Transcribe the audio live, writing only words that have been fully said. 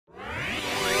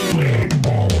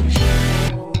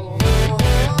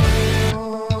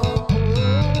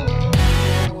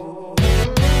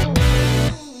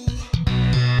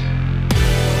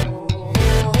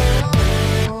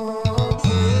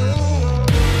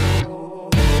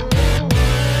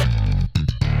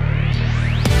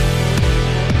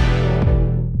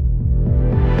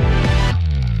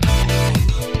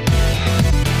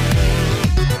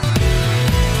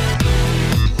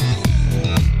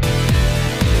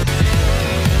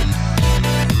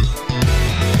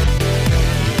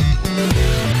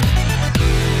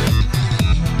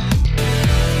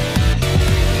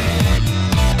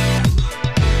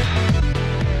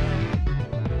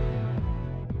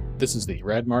This is the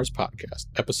Rad Mars Podcast,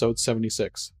 episode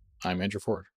 76. I'm Andrew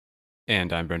Ford.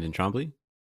 And I'm Brendan Trombley.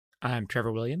 I'm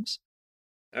Trevor Williams.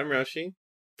 I'm Roshi.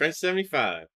 French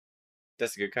 75.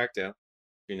 That's a good cocktail.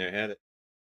 You never had it.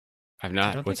 I've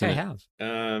not. I don't What's think in I it?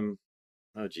 have.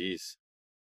 Oh geez.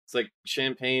 It's like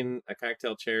champagne, a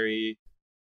cocktail cherry,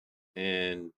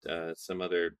 and some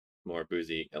other more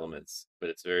boozy elements.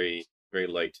 But it's very, very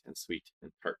light and sweet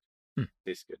and tart.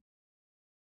 Tastes good.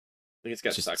 I think it's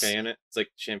got sake in it. It's like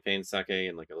champagne, sake,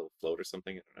 and like a little float or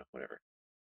something. I don't know, whatever.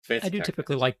 Fancy I do cocktail.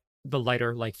 typically like the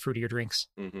lighter, like fruitier drinks.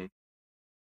 Mm-hmm.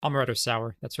 Amaretto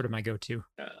sour. That's sort of my go-to.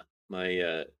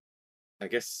 I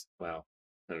guess, wow.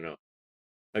 I don't know.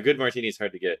 A good martini is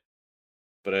hard to get.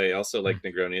 But I also like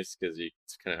Negronis because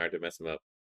it's kind of hard to mess them up.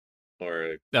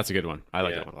 Or That's a good one. I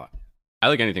like that one a lot. I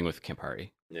like anything with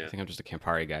Campari. Yeah. I think I'm just a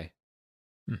Campari guy.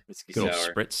 Whiskey Good old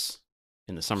sour, spritz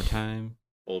in the summertime.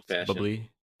 old fashioned. Bubbly.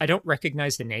 I don't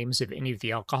recognize the names of any of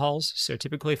the alcohols, so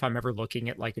typically if I'm ever looking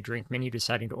at like a drink menu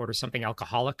deciding to order something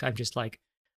alcoholic, I'm just like,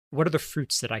 what are the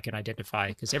fruits that I can identify?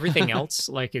 Because everything else,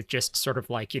 like, is just sort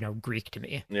of like, Greek to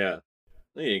me. Yeah.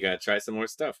 You gotta try some more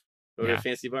stuff. Go to a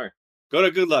fancy bar. Go to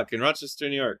Good Luck in Rochester,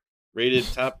 New York. Rated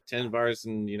top 10 bars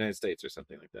in the United States or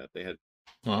something like that. They had.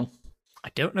 Well, I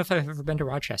don't know if I've ever been to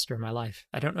Rochester in my life.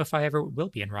 I don't know if I ever will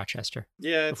be in Rochester.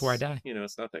 Yeah, before I die.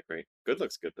 It's not that great. Good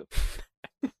Luck's good though.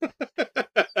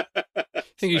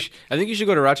 I think you should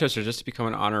go to Rochester just to become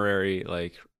an honorary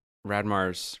like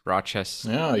Radmars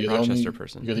Rochester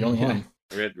person. You're the only one.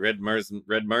 Red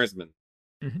Marsman.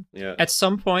 Mm-hmm. Yeah. At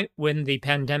some point when the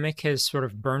pandemic has sort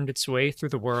of burned its way through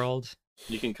the world,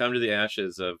 you can come to the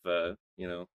ashes of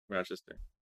Rochester.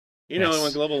 Yes.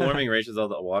 When global warming raises all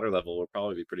the water level, we'll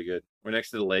probably be pretty good. We're next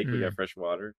to the lake. We got fresh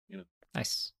water.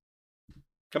 Nice.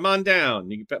 Come on down.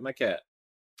 You can pet my cat.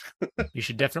 You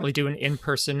should definitely do an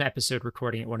in-person episode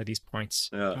recording at one of these points.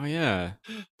 Yeah. Oh yeah.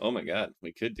 Oh my God,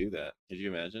 we could do that. Could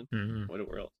you imagine? Mm-hmm. What a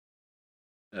world.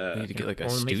 We need to get like a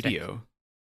studio.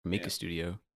 Make a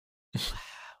studio.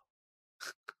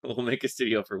 We'll make a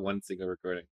studio for one single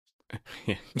recording.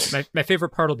 Yeah. My favorite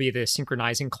part will be the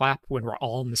synchronizing clap when we're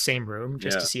all in the same room,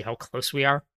 just to see how close we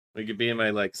are. We could be in my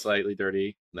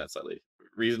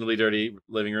reasonably dirty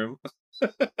living room,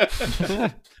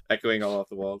 echoing all off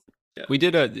the walls. Yeah. We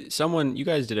did you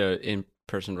guys did a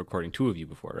in-person recording, two of you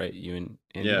before, right? You and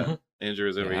Andrew? Yeah. Andrew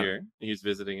was over here. He's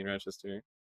visiting in Rochester.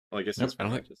 Well, I guess he's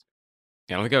from Rochester.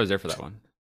 I don't think I was there for that one.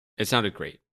 It sounded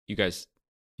great. You guys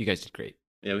did great.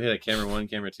 Yeah, we had a camera 1,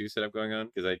 camera 2 setup going on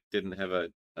because I didn't have a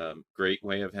great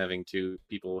way of having two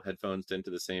people headphones into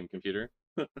the same computer.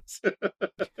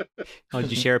 Oh, did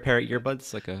you share a pair of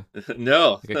earbuds like a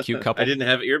cute couple? I didn't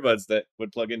have earbuds that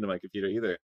would plug into my computer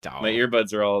either. Oh. My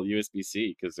earbuds are all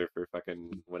USB-C because they're for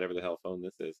fucking whatever the hell phone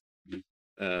this is.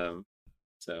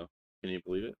 So can you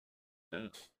believe it? Yeah.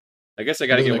 I guess I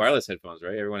got to get wireless headphones,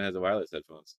 right? Everyone has the wireless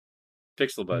headphones.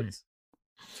 Pixel buds.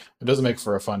 It doesn't make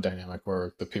for a fun dynamic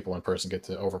where the people in person get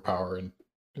to overpower and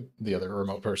the other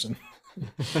remote person.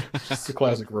 It's the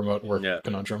classic remote work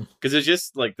conundrum. Because it's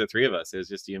just like the three of us. It was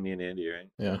just you, me, and Andy, right?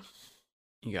 Yeah.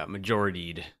 You got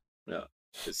majoritied. Yeah.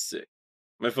 It's sick.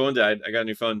 My phone died. I got a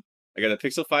new phone. I got a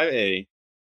Pixel 5a.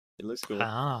 It looks cool.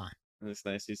 It looks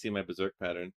nice. You see my berserk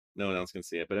pattern. No one else can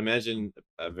see it. But imagine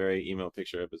a very emo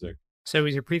picture of berserk. So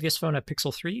was your previous phone a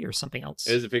Pixel 3 or something else?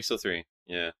 It was a Pixel 3.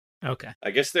 Yeah. Okay. I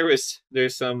guess there's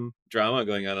some drama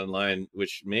going on online,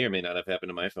 which may or may not have happened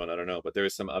to my phone. I don't know. But there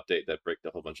was some update that bricked a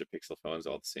whole bunch of Pixel phones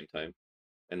all at the same time.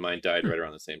 And mine died right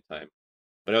around the same time.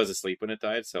 But I was asleep when it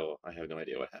died, so I have no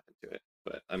idea what happened to it.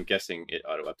 But I'm guessing it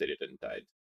auto-updated and died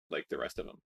like the rest of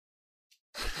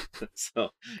them. So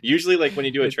usually, like when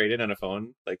you do a trade-in on a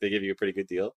phone, like they give you a pretty good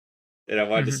deal. And I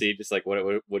wanted to see just like what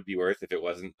it would be worth if it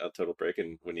wasn't a total brick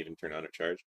and wouldn't even turn on or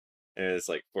charge. And it's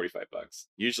like $45.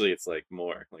 Usually it's like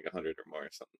more, like 100 or more or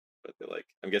something. But they're like,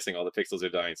 I'm guessing all the pixels are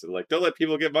dying, so they're like, don't let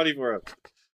people get money for them.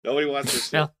 Nobody wants this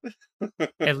shit. Well,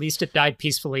 at least it died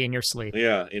peacefully in your sleep.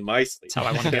 Yeah, in my sleep. That's how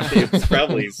I want to go. It was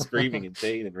probably screaming in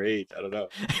pain and rage. I don't know.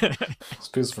 It's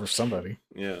good for somebody.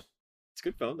 Yeah. It's a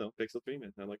good phone, though. Pixel 3,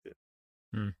 man. I liked it.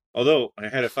 Hmm. Although, I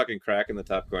had a fucking crack in the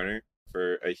top corner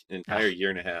for an entire year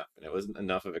and a half, and it wasn't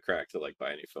enough of a crack to, like,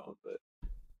 buy a new phone, but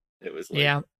it was, like,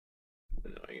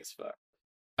 annoying as fuck.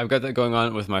 I've got that going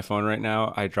on with my phone right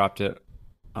now. I dropped it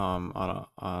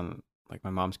on like my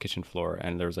mom's kitchen floor,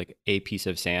 and there was like a piece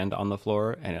of sand on the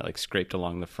floor, and it like scraped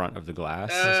along the front of the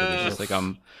glass. So there's just like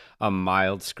a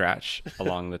mild scratch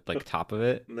along the like top of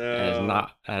it. No. And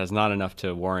that is not enough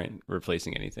to warrant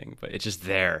replacing anything, but it's just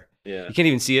there. Yeah. You can't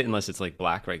even see it unless it's like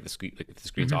black, right? The screen, like if the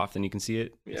screen's off, then you can see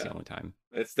it. It's the only time.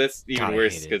 That's even God,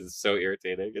 worse because it's so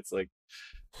irritating. It's like,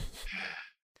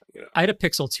 you know. I had a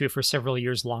Pixel 2 for several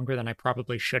years longer than I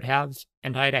probably should have,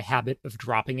 and I had a habit of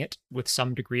dropping it with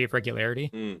some degree of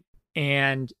regularity.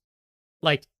 And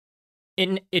like,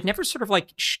 it never sort of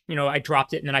like, I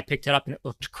dropped it and then I picked it up and it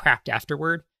looked cracked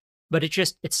afterward. But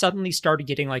it suddenly started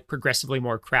getting like progressively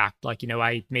more cracked. Like,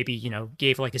 I maybe,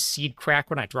 gave like a seed crack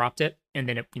when I dropped it, and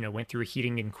then it, went through a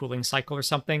heating and cooling cycle or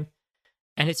something.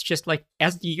 And it's just like,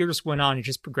 as the years went on, it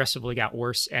just progressively got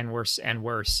worse and worse and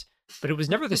worse. But it was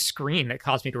never the screen that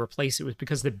caused me to replace it. It was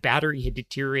because the battery had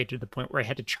deteriorated to the point where I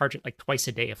had to charge it like twice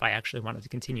a day if I actually wanted to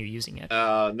continue using it.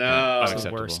 Oh, no. That was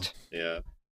the worst. Yeah.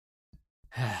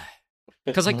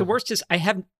 Because like the worst is I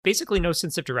have basically no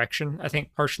sense of direction. I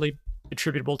think partially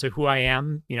attributable to who I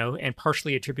am, and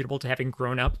partially attributable to having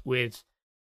grown up with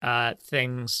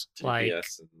things like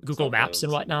Google Maps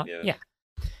and whatnot. Yeah.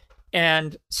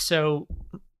 And so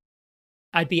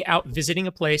I'd be out visiting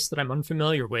a place that I'm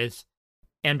unfamiliar with.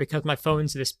 And because my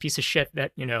phone's this piece of shit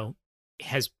that,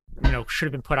 has, should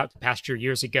have been put out to pasture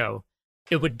years ago,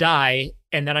 it would die.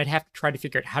 And then I'd have to try to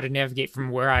figure out how to navigate from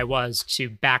where I was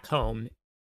to back home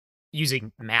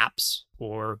using maps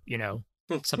or,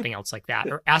 something else like that,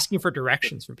 or asking for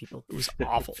directions from people. It was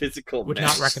awful. Physical Would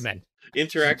maps. not recommend.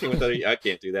 Interacting with other, I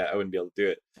can't do that. I wouldn't be able to do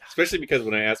it. Especially because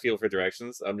when I ask people for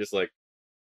directions, I'm just like,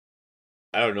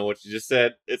 I don't know what you just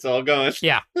said. It's all gone.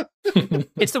 Yeah.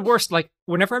 It's the worst. Like,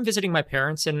 whenever I'm visiting my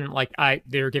parents and like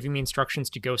they're giving me instructions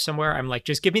to go somewhere, I'm like,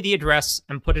 just give me the address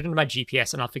and put it into my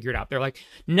GPS and I'll figure it out. They're like,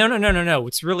 no.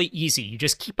 It's really easy. You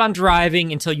just keep on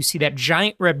driving until you see that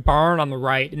giant red barn on the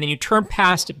right, and then you turn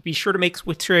past it. Be sure to wait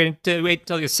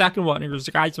until the second one. And there's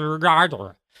a guy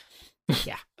to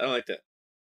Yeah. I don't like that.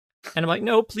 And I'm like,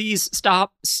 no, please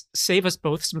stop. Save us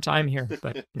both some time here.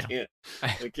 But no.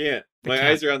 I can't. My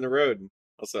eyes are on the road.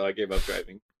 Also, I gave up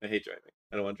driving. I hate driving.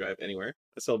 I don't want to drive anywhere.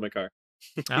 I sold my car.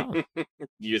 Oh.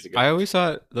 Years ago. I always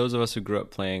thought those of us who grew up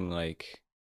playing, like,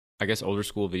 I guess older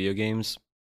school video games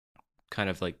kind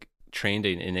of like trained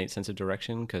an innate sense of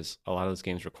direction, because a lot of those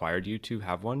games required you to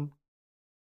have one.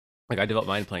 Like, I developed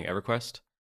mine playing EverQuest.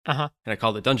 And I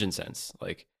called it Dungeon Sense.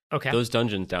 Like, okay, those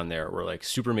dungeons down there were like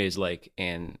super maze-like,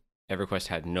 and EverQuest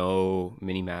had no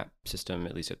mini-map system,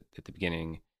 at least at the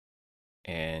beginning.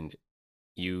 And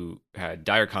you had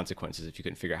dire consequences if you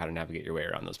couldn't figure out how to navigate your way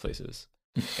around those places.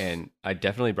 And I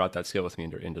definitely brought that skill with me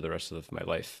into the rest of my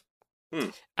life.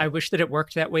 I wish that it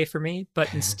worked that way for me,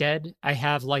 but instead I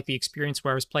have like the experience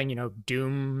where I was playing,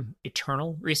 Doom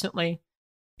Eternal recently.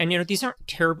 And, these aren't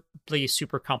terribly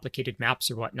super complicated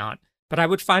maps or whatnot, but I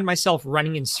would find myself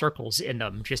running in circles in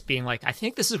them, just being like, I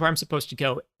think this is where I'm supposed to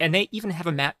go. And they even have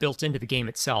a map built into the game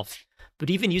itself. But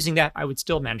even using that, I would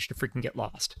still manage to freaking get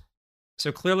lost.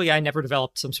 So clearly I never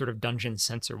developed some sort of dungeon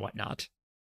sense or whatnot.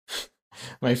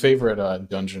 My favorite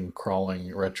dungeon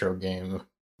crawling retro game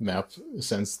map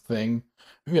sense thing,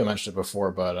 maybe I mentioned it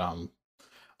before, but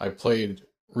I played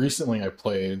a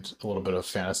little bit of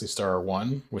Phantasy Star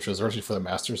 1, which was originally for the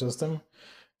Master System.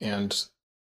 And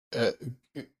I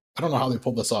don't know how they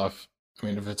pulled this off. I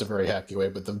mean, if it's a very hacky way,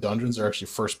 but the dungeons are actually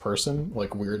first person,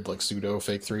 like weird, like pseudo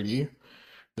fake 3D.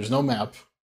 There's no map.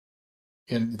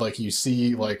 And like you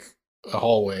see like a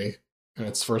hallway and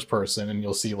it's first person, and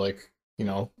you'll see like,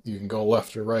 you can go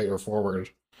left or right or forward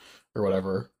or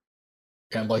whatever.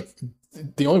 And like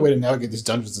the only way to navigate these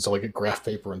dungeons is to like get graph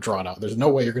paper and draw it out. There's no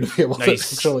way you're going to be able to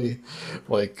actually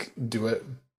like do it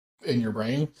in your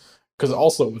brain. Because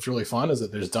also what's really fun is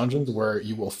that there's dungeons where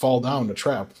you will fall down a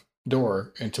trap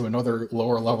door into another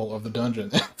lower level of the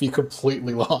dungeon and be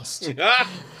completely lost.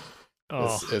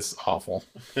 It's awful.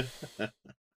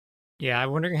 Yeah,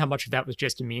 I'm wondering how much of that was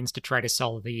just a means to try to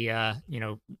sell the,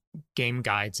 game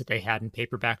guides that they had in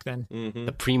paper back then. Mm-hmm.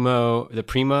 The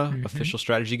Prima official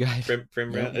strategy guide.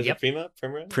 Primera? Is it Prima?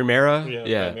 Primera? Primera?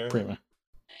 Yeah. Prima.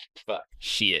 Fuck.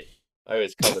 Shit. I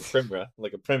always called it Primera,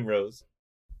 like a primrose.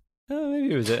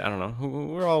 Maybe it was it. I don't know.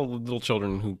 We're all little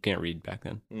children who can't read back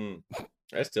then.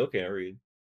 I still can't read.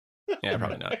 Yeah,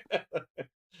 probably not.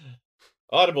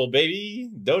 Audible, baby.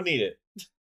 Don't need it.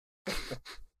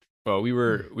 Well, we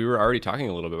were already talking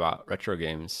a little bit about retro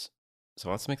games, so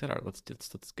let's make that our let's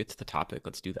get to the topic.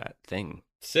 Let's do that thing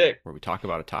Sick. where we talk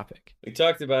about a topic. We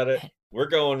talked about it. We're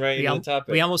going right into the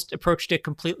topic. We almost approached it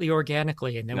completely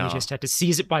organically, and then we just had to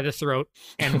seize it by the throat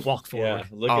and walk forward.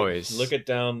 Yeah, look it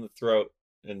down the throat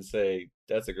and say,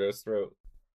 "That's a gross throat."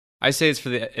 I say it's for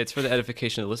the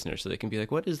edification of the listeners, so they can be like,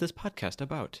 "What is this podcast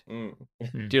about?"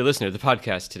 Dear listener, the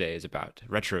podcast today is about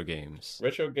retro games.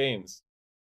 Retro games.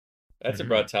 That's a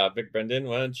broad topic, Brendan.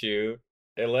 Why don't you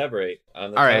elaborate on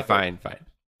the All topic? right, fine.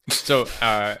 So,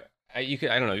 I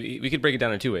don't know. We could break it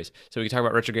down in two ways. So we could talk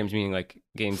about retro games, meaning like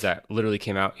games that literally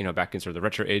came out, back in sort of the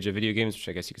retro age of video games, which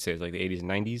I guess you could say is like the 80s and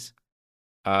 90s.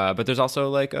 But there's also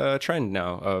like a trend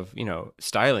now of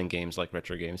styling games like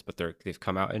retro games, but they've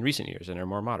come out in recent years and are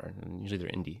more modern, and usually they're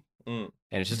indie. And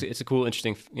it's a cool,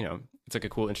 interesting, it's like a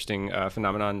cool, interesting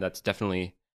phenomenon that's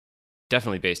definitely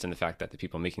based on the fact that the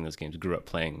people making those games grew up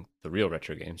playing the real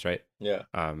retro games, right? Yeah.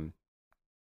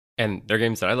 And they're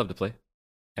games that I love to play,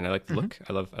 and I like the look.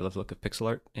 I love the look of pixel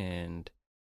art and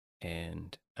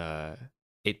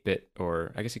 8-bit,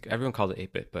 or I guess everyone calls it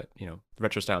 8-bit, but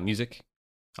retro style music.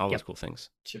 All those cool things.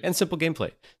 And simple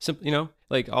gameplay.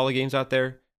 Like all the games out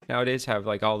there nowadays have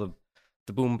like all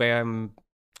the boom bam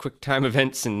quick time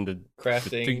events and the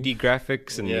crafting, the 3D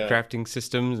graphics and the crafting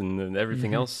systems and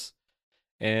everything else.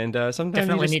 And sometimes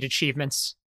definitely need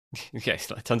achievements. Yeah,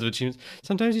 tons of achievements.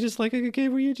 Sometimes you just like a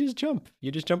game where you just jump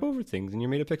over things and you're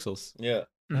made of pixels. Yeah.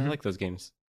 I like those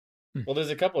games. Well, there's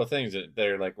a couple of things that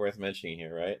are like worth mentioning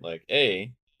here, right? Like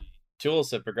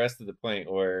tools have progressed to the point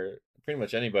where pretty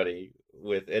much anybody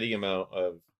with any amount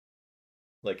of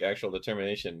like actual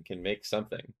determination can make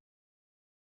something.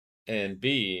 And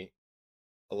B,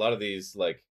 a lot of these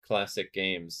like classic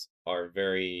games are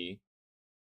very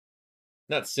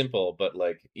not simple, but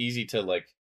like easy to like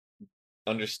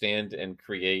understand and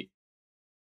create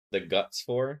the guts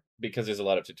for, because there's a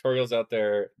lot of tutorials out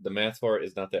there. The math for it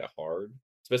is not that hard,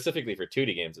 specifically for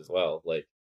 2D games as well. Like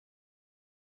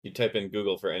you type in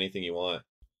Google for anything you want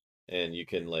and you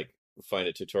can like find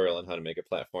a tutorial on how to make a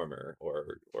platformer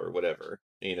or whatever,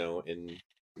 in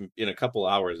a couple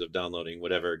hours of downloading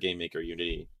whatever game maker you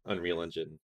need. Unreal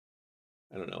Engine,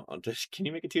 I don't know, can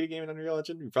you make a 2D game in Unreal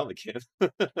Engine? You probably can.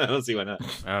 I don't see why not.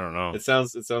 I don't know, it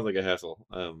sounds like a hassle,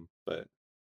 but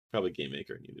probably Game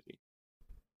Maker and Unity.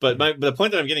 But the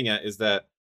point that I'm getting at is that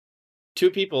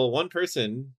one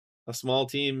person, a small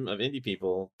team of indie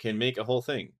people can make a whole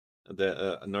thing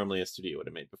that normally a studio would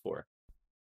have made before,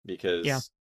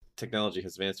 because technology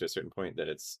has advanced to a certain point that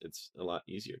it's a lot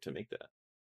easier to make that.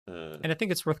 And I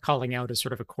think it's worth calling out as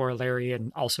sort of a corollary,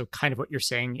 and also kind of what you're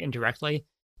saying indirectly.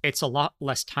 It's a lot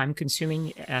less time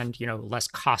consuming and, less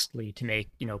costly to make,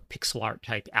 pixel art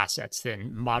type assets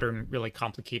than modern, really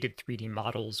complicated 3D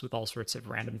models with all sorts of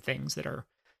random things that are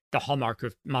the hallmark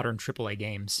of modern AAA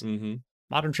games.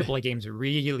 Modern AAA games are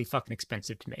really fucking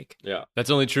expensive to make. Yeah. That's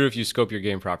only true if you scope your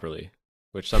game properly,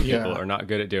 which some people are not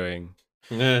good at doing.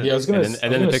 Yeah, I was gonna.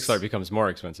 And then the pixel art becomes more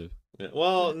expensive. Yeah,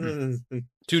 well,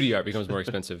 2D art becomes more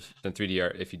expensive than 3D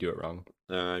art if you do it wrong.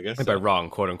 I guess. And by wrong,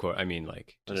 quote unquote, I mean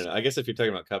like. I don't know. I guess if you're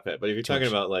talking about Cuphead, but if you're talking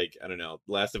about like, I don't know,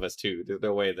 Last of Us 2, there's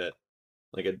no way that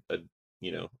like a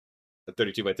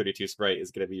 32 by 32 sprite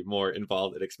is going to be more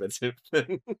involved and expensive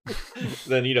than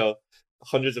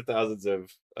hundreds of thousands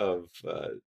of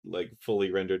like fully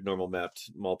rendered, normal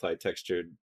mapped,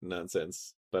 multi-textured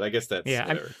nonsense. But I guess that's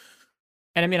whatever.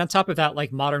 And I mean, on top of that,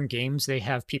 like modern games, they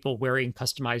have people wearing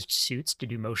customized suits to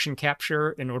do motion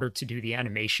capture in order to do the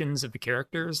animations of the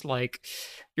characters. Like,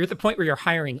 you're at the point where you're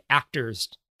hiring actors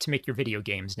to make your video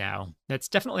games now. That's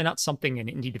definitely not something an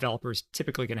indie developer is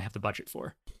typically going to have the budget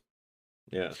for.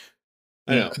 Yeah.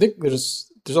 I think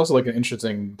there's also like an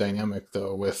interesting dynamic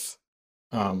though with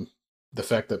the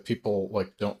fact that people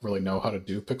like don't really know how to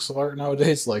do pixel art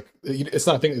nowadays. Like it's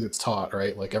not a thing that's taught,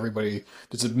 right? Like everybody,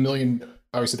 there's a million.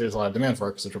 Obviously, there's a lot of demand for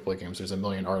it because of AAA games. There's a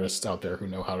million artists out there who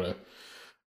know how to,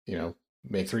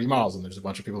 make 3D models, and there's a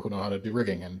bunch of people who know how to do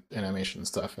rigging and animation and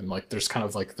stuff. And like, there's kind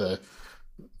of like the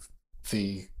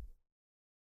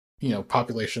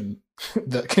population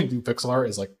that can do pixel art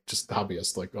is like just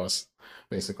hobbyists like us,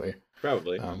 basically.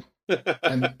 Probably.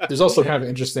 And there's also kind of an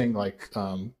interesting like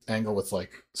angle with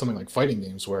like something like fighting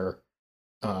games where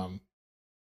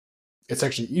it's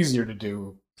actually easier to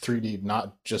do 3D,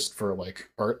 not just for like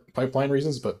art pipeline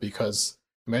reasons, but because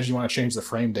imagine you want to change the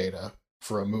frame data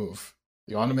for a move.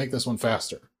 You want to make this one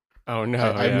faster. Oh no,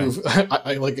 I yeah. move.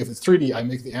 I like if it's 3D, I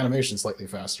make the animation slightly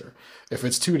faster. If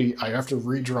it's 2D, I have to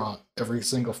redraw every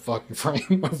single fucking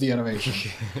frame of the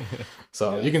animation.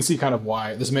 So Yeah. you can see kind of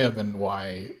why this may have been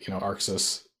why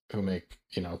Arxis, who make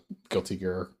Guilty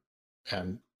Gear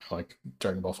and like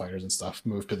Dragon Ball Fighters and stuff,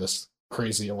 moved to this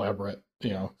crazy elaborate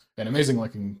and amazing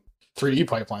looking 3D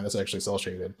pipeline that's actually cel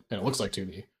shaded and it looks like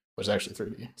 2D, but it's actually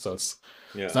 3D. So it's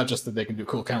not just that they can do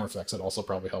cool camera effects; it also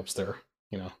probably helps their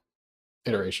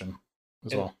iteration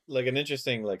as And well. like an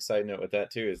interesting like side note with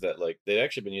that too is that like they'd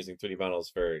actually been using 3D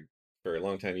models for a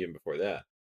long time even before that,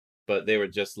 but they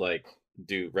would just like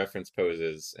do reference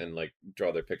poses and like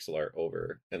draw their pixel art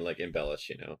over and like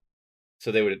embellish,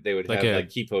 So they would Like have a like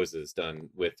key poses done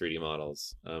with 3D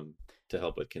models to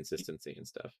help with consistency and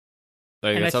stuff.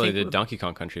 like And I that's how they think did Donkey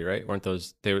Kong Country, right? Weren't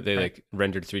those they Right. like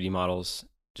rendered 3D models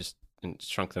just and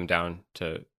shrunk them down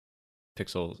to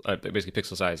pixels, basically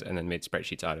pixel size, and then made sprite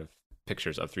sheets out of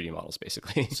pictures of 3D models,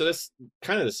 basically. So that's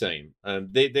kind of the same.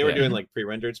 They were Yeah. doing like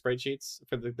pre-rendered sprite sheets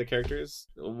for the characters.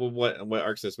 What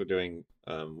Arxis were doing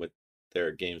with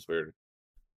their games where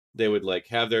they would like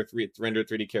have their rendered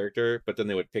 3D character, but then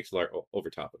they would pixel art over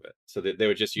top of it. So they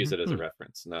would just use it as a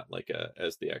reference, not like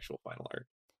as the actual final art.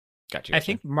 Gotcha. I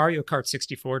think Mario Kart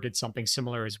 64 did something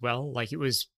similar as well. Like it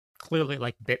was clearly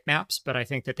like bitmaps, but I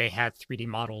think that they had 3D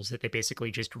models that they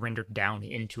basically just rendered down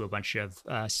into a bunch of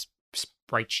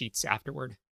sprite sheets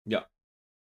afterward. Yeah.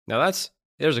 Now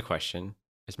there's a question.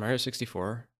 Is Mario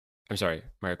 64? I'm sorry,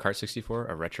 Mario Kart 64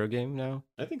 a retro game now?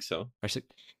 I think so.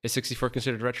 Is 64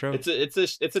 considered retro? It's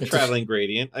a traveling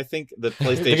gradient. I think the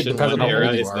think it PlayStation depends 1 on how era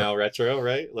old you is are. now retro,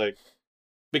 right? Like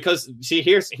because see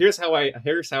here's how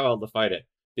I'll define it.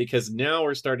 Because now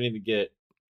we're starting to get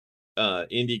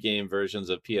indie game versions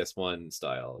of PS1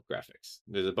 style graphics.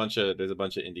 There's a bunch of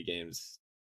indie games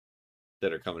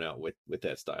that are coming out with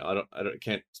that style.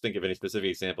 Can't think of any specific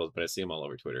examples, but I see them all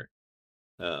over Twitter.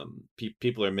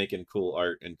 People are making cool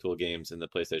art and cool games in the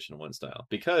PlayStation 1 style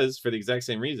because for the exact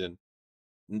same reason,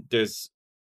 there's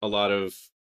a lot of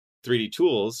 3D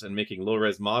tools and making low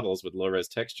res models with low res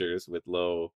textures with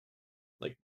low,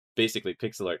 like basically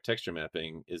pixel art texture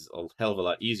mapping is a hell of a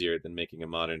lot easier than making a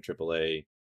modern AAA,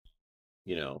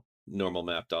 normal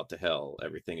mapped out to hell.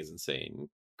 Everything is insane,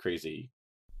 crazy,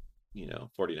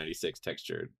 4096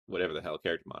 textured, whatever the hell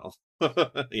character model.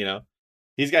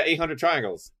 He's got 800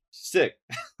 triangles. Sick.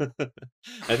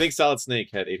 I think Solid Snake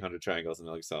had 800 triangles in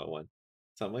Metal Gear Solid 1.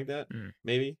 Something like that.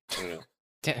 Maybe. I don't know.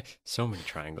 So many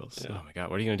triangles. Yeah. Oh my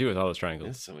god, what are you gonna do with all those triangles?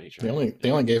 That's so many They triangles.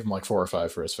 only gave him like 4 or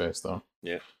 5 for his face though.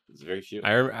 Yeah, it's very few.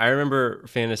 I remember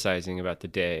fantasizing about the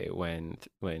day when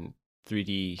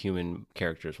 3D human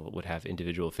characters would have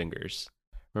individual fingers.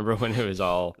 Remember when it was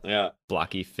all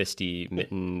blocky, fisty,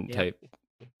 mitten type?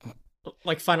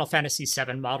 Like Final Fantasy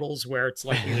VII models, where it's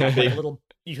like you have like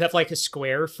you have like a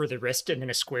square for the wrist and then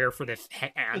a square for the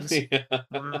hands.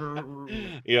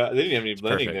 Yeah, they didn't have any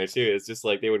blending there too. It's just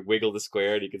like they would wiggle the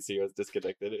square and you could see it was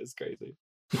disconnected. It was crazy.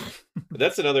 But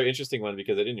that's another interesting one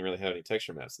because they didn't really have any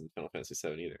texture maps in Final Fantasy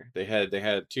VII either. They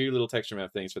had 2 little texture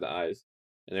map things for the eyes,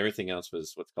 and everything else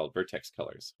was what's called vertex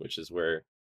colors, which is where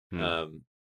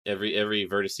every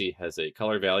vertice has a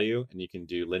color value, and you can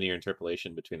do linear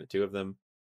interpolation between the 2 of them,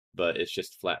 but it's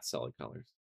just flat solid colors.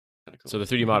 Kind of cool. So the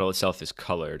 3D model itself is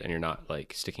colored, and you're not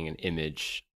like sticking an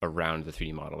image around the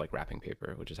 3D model like wrapping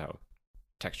paper, which is how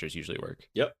textures usually work.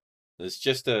 Yep, it's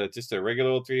just a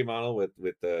regular old 3D model with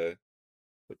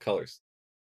colors.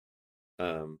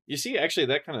 You see, actually,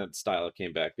 that kind of style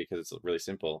came back because it's really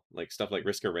simple, like stuff like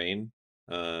Risk of Rain,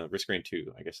 Risk of Rain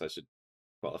 2. I guess I should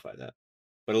qualify that.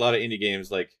 But a lot of indie games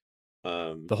like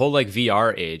the whole like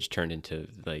VR age turned into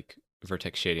like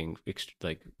vertex shading,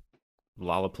 like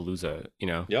Lollapalooza,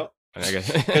 Yep. And I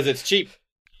guess because it's cheap.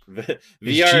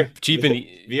 VR it's cheap and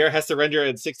VR has to render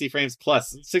at 60 frames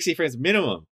plus, 60 frames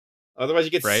minimum. Otherwise,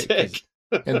 you get sick.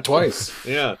 And twice.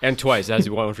 Yeah. And twice. That's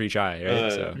one for each eye,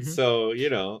 right? So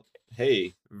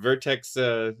hey, vertex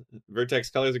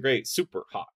colors are great. Super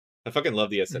hot. I fucking love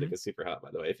the aesthetic of Super Hot,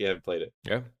 by the way. If you haven't played it,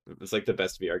 yeah, it's like the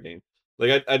best VR game.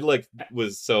 Like I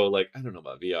was so like I don't know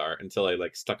about VR until I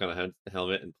like stuck on a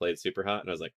helmet and played Super Hot, and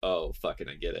I was like, oh fucking,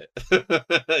 I get it.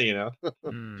 That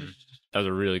was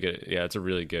a really good. Yeah, it's a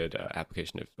really good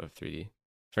application of 3D.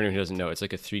 For anyone who doesn't know, it's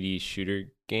like a 3D shooter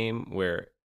game where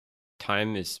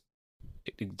time is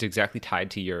it's exactly tied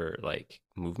to your like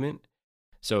movement.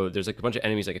 So there's like a bunch of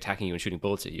enemies like attacking you and shooting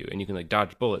bullets at you, and you can like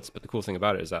dodge bullets. But the cool thing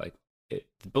about it is that like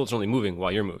the bullets are only moving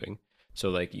while you're moving. So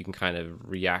like you can kind of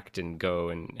react and go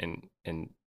and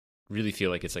really feel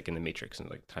like it's like in the Matrix, and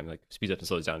like time like speeds up and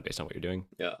slows down based on what you're doing.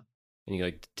 Yeah. And you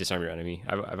like disarm your enemy.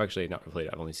 I've actually not played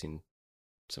it. I've only seen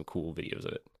some cool videos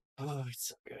of it. Oh, it's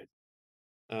so good.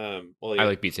 Well, I yeah,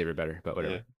 like Beat Saber better, but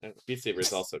whatever. Beat Saber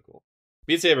is also cool.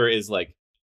 Beat Saber is like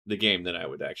the game that I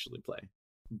would actually play.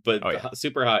 But Oh yeah.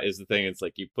 Super Hot is the thing. It's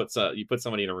like you put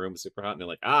somebody in a room with Super Hot, and they're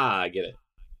like, I get it.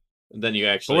 And then you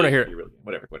actually, we're not here.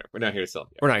 Whatever. We're not here to sell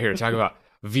VR. We're not here to talk about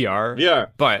VR. VR.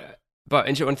 But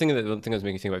and one thing that was making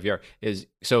me think about VR is,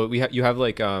 so you have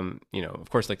like of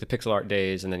course, like the pixel art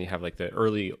days, and then you have like the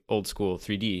early old school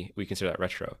 3D. We consider that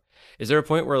retro. Is there a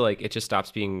point where like it just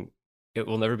stops being? It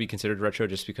will never be considered retro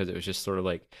just because it was just sort of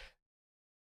like,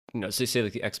 say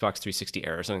like the Xbox 360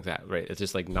 era or something like that, right? It's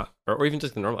just like not, or even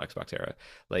just the normal Xbox era.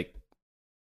 Like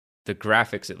the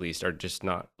graphics at least are just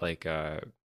not like kind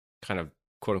of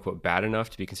quote unquote bad enough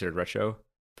to be considered retro,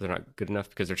 but they're not good enough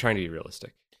because they're trying to be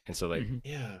realistic. And so like,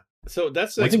 yeah. So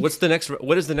that's what is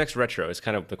the next retro is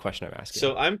kind of the question I'm asking.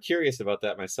 So I'm curious about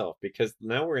that myself, because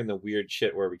now we're in the weird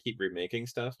shit where we keep remaking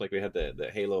stuff. Like we had the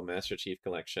Halo Master Chief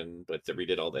Collection, but they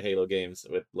redid all the Halo games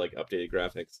with like updated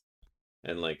graphics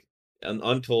and like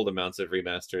untold amounts of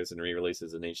remasters and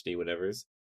re-releases in HD whatevers.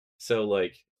 So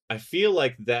like I feel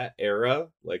like that era,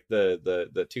 like the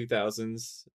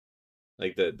 2000s,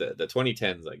 like the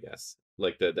 2010s, I guess,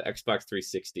 like the Xbox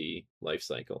 360 life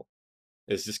cycle,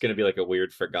 is just going to be like a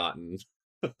weird forgotten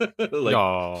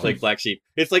like black sheep.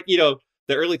 It's like, the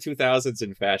early 2000s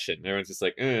in fashion. Everyone's just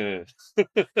like,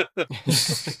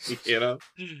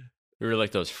 We were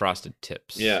like those frosted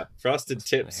tips. Yeah, frosted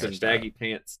tips and baggy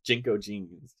pants, Jinko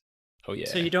jeans. Oh yeah.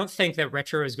 So you don't think that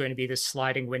retro is going to be this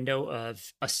sliding window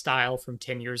of a style from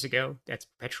 10 years ago that's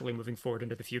perpetually moving forward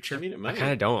into the future? I mean, it might. I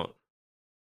kind of don't.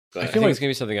 But I feel like it's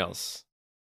gonna be something else.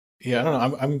 Yeah, I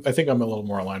don't know. I think I'm a little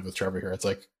more aligned with Trevor here. It's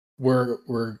like we're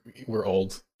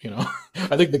old,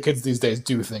 I think the kids these days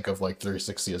do think of like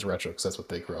 360 as retro because that's what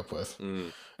they grew up with.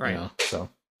 Right. So.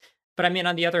 But I mean,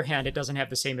 on the other hand, it doesn't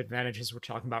have the same advantages we're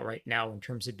talking about right now in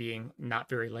terms of being not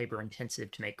very labor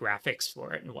intensive to make graphics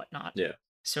for it and whatnot. Yeah.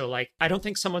 So like, I don't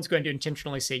think someone's going to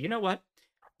intentionally say, you know what,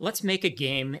 let's make a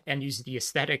game and use the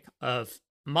aesthetic of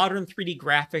modern 3D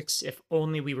graphics if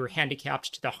only we were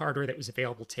handicapped to the hardware that was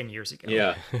available 10 years ago.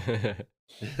 Yeah.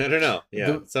 I don't know.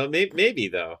 Yeah. So maybe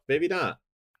though, maybe not.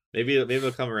 Maybe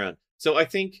it'll come around. So I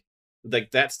think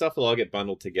like that stuff will all get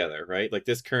bundled together, right? Like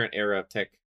this current era of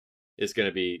tech is going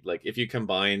to be like, if you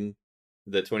combine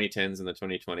the 2010s and the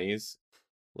 2020s,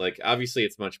 like obviously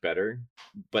it's much better,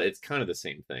 but it's kind of the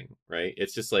same thing, right?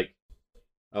 It's just like,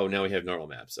 oh, now we have normal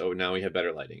maps. Oh, now we have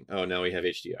better lighting. Oh, now we have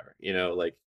HDR.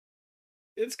 Like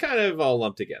it's kind of all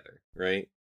lumped together, right?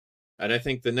 And I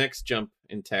think the next jump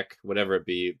in tech, whatever it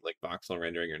be, like voxel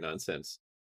rendering or nonsense,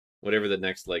 whatever the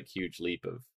next like huge leap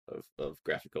of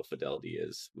graphical fidelity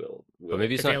is, will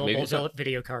maybe it's available not. Maybe it's not.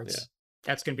 video cards. Yeah.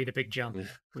 That's going to be the big jump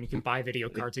when you can buy video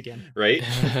cards again. Right?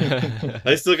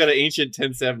 I still got an ancient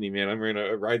 1070, man. I'm going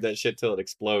to ride that shit till it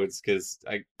explodes because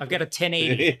I've got a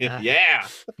 1080. Yeah.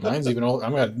 Mine's even old.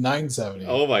 I'm at 970.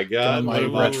 Oh my God. My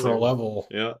retro level.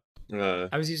 Yeah.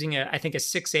 I was using I think a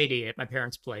 680 at my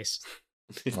parents' place.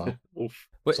 Wow.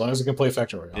 As long as it can play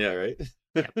Factorio. Yeah, right?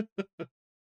 Yep.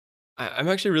 I'm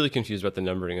actually really confused about the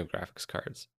numbering of graphics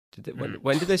cards.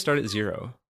 When did they start at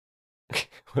 0?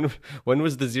 when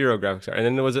was the 0 graphics card? And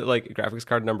then was it like graphics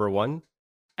card number 1?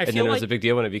 And then it was a big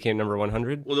deal when it became number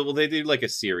 100? Well, they do like a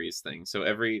series thing. So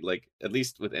every, like, at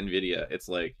least with NVIDIA, it's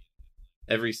like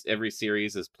every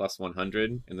series is plus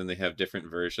 100, and then they have different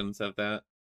versions of that.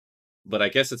 But I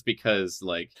guess it's because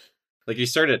like you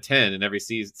start at 10 and every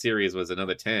series was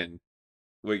another 10.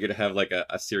 We're going to have like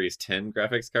a series 10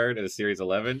 graphics card and a series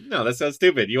 11? No, that sounds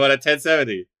stupid. You want a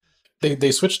 1070.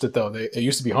 They switched it though. It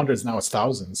used to be hundreds, now it's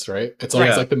thousands, right? It's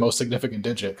always like the most significant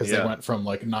digit because they went from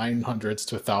like 900s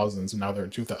to thousands, and now they're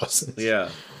 2000s. Yeah.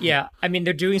 Yeah, I mean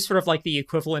they're doing sort of like the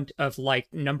equivalent of like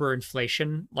number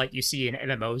inflation, like you see in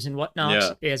MMOs and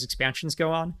whatnot as expansions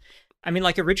go on. I mean,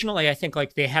 like originally, I think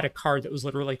like they had a card that was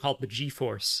literally called the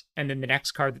GeForce, and then the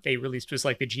next card that they released was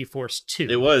like the GeForce 2.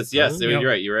 It was, yes. You're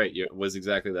right. It was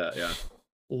exactly that, yeah.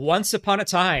 Once upon a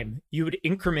time, you would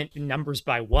increment in numbers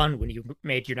by 1 when you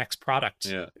made your next product.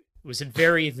 Yeah. It was a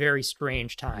very, very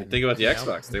strange time. Think about the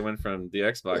Xbox. They went from the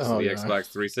Xbox to the Xbox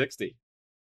 360,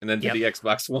 and then to the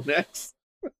Xbox One X.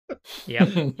 Yeah.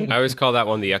 I always call that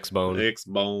one the X-Bone. The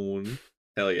X-Bone.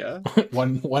 Hell yeah.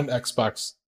 one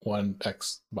Xbox, one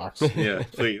Xbox. Yeah,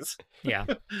 please. Yeah.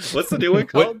 What's the new one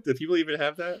called? Do people even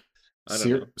have that? I don't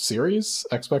know. Series?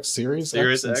 Xbox Series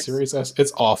X? And Series S?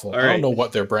 It's awful. Right. I don't know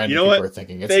what their branding people are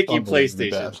thinking. It's Thank you,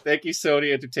 unbelievably PlayStation. bad. Thank you,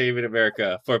 Sony Entertainment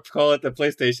America, for calling it the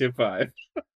PlayStation 5.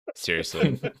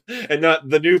 Seriously. And not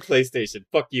the new PlayStation.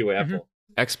 Fuck you, Apple.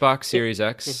 Xbox Series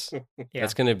X.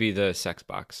 That's going to be the sex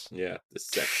box. Yeah, the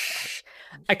sex box.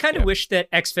 I kind of Yeah. wish that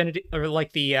Xfinity or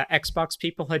like the Xbox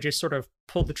people had just sort of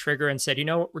pulled the trigger and said, you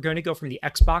know what, we're going to go from the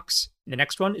Xbox. The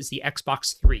next one is the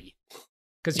Xbox 3.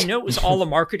 Because it was all a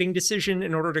marketing decision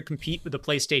in order to compete with the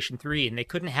PlayStation 3, and they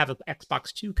couldn't have an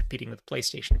Xbox 2 competing with the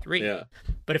PlayStation 3. Yeah.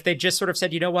 But if they just sort of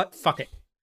said, you know what, fuck it,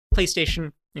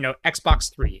 PlayStation,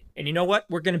 Xbox 3, and you know what,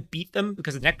 we're going to beat them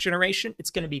because the next generation,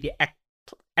 it's going to be the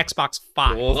Xbox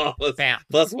 5. Whoa, Bam.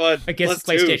 +1 Against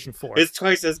 +2. PlayStation 4. It's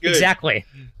twice as good. Exactly.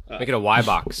 Make it a Y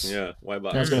box. Yeah, Y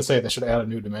box. I was gonna say they should add a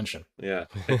new dimension. Yeah,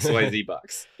 XYZ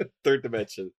box. Third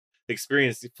dimension.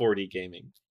 Experience 4D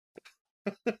gaming.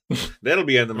 That'll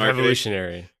be on the market.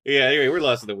 Revolutionary. Yeah, anyway, we're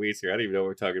lost in the weeds here. I don't even know what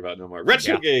we're talking about no more.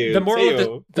 Retro games. The moral,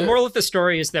 Heyo. the moral of the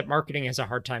story is that marketing has a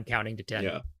hard time counting to 10.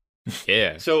 Yeah.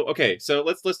 Yeah. So okay, so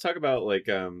let's talk about like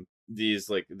these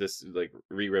like this like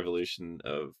re-revolution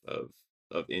of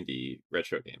indie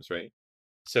retro games, right?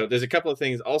 So there's a couple of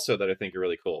things also that I think are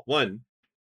really cool. One,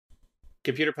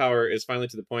 computer power is finally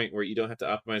to the point where you don't have to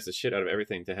optimize the shit out of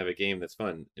everything to have a game that's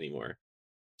fun anymore.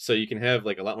 So you can have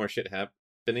like a lot more shit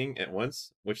happening at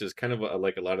once, which is kind of what,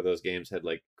 like a lot of those games had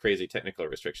like crazy technical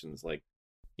restrictions, like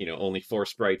only 4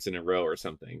 sprites in a row or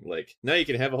something. Like now you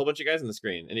can have a whole bunch of guys on the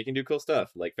screen and you can do cool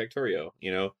stuff like Factorio.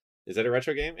 Is that a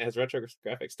retro game? It has retro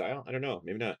graphic style? I don't know,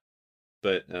 maybe not.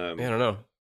 But I don't know.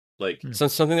 like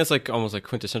Something that's like almost like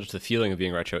quintessential to the feeling of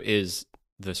being retro is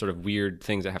the sort of weird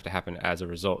things that have to happen as a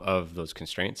result of those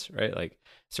constraints, right? Like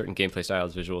certain gameplay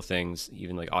styles, visual things,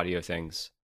 even like audio things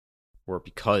were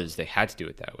because they had to do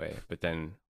it that way. But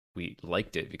then we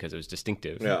liked it because it was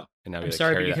distinctive. Yeah. And now we I'm like,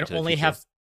 sorry, carry but that into the future.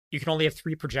 you can only have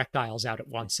 3 projectiles out at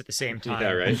once at the same time.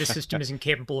 Yeah, right. This system is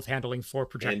incapable of handling 4 and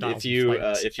projectiles. if you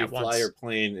at fly once. your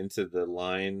plane into the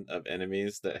line of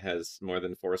enemies that has more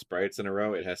than 4 sprites in a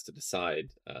row, it has to decide.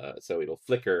 So it'll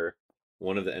flicker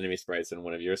one of the enemy sprites and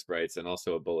one of your sprites, and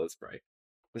also a bullet sprite.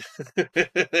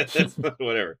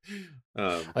 Whatever.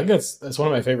 I guess that's one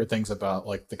of my favorite things about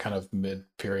like the kind of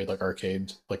mid-period like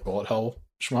arcade like bullet hell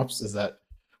shmups is that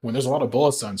when there's a lot of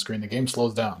bullets on screen, the game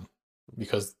slows down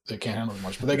because it can't handle it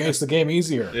much. But that makes the game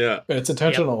easier. Yeah. And it's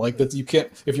intentional. Like that, you can't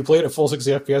if you play it at full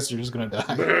 60 FPS, you're just gonna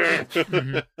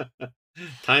die.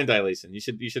 Time dilation. You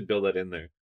should build that in there.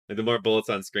 Like the more bullets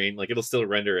on screen, like it'll still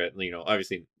render it.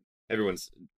 Obviously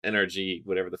everyone's NRG,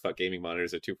 whatever the fuck gaming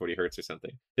monitors are 240 hertz or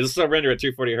something. It'll still render at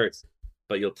 240 hertz,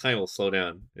 but your time will slow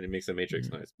down and it makes a matrix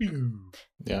noise.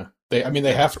 Yeah. They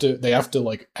have to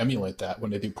like emulate that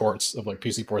when they do ports of like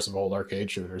PC ports of old arcade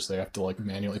shooters. They have to like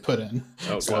manually put in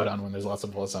slow down when there's lots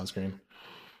of bullets on screen.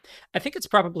 I think it's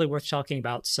probably worth talking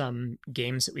about some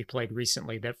games that we played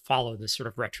recently that follow this sort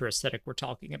of retro aesthetic we're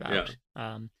talking about.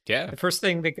 Yeah. The first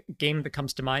game that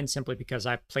comes to mind, simply because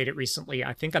I played it recently,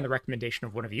 I think on the recommendation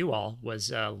of one of you all,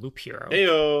 was Loop Hero.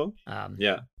 Heyo.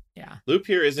 Yeah. Loop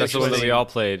Hero is That's the one that interesting. we all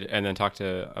played and then talked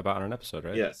about on an episode,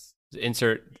 right? Yes.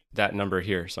 Insert that number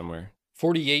here somewhere.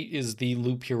 48 is the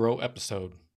Loop Hero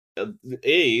episode.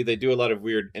 They do a lot of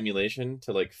weird emulation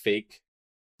to like fake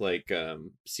like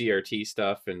CRT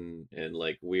stuff and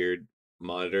like weird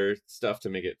monitor stuff to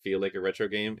make it feel like a retro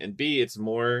game, and B, it's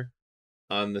more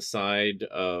on the side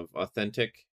of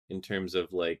authentic in terms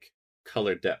of like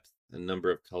color depth and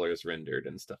number of colors rendered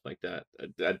and stuff like that.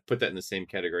 I'd put that in the same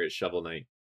category as Shovel Knight,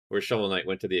 where Shovel Knight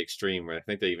went to the extreme where I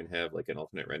think they even have like an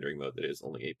alternate rendering mode that is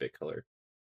only 8-bit color,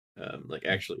 like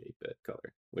actually 8-bit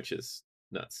color, which is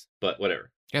nuts, but whatever.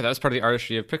 Yeah, that's part of the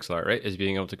artistry of pixel art, right? Is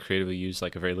being able to creatively use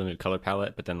like a very limited color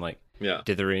palette, but then like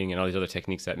dithering and all these other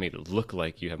techniques that make it look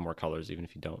like you have more colors, even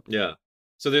if you don't. Yeah.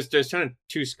 So there's kind of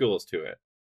 2 schools to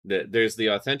it. There's the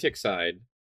authentic side,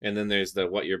 and then there's the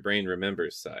what your brain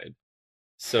remembers side.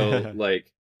 So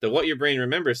like the what your brain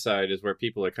remembers side is where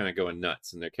people are kind of going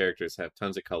nuts, and their characters have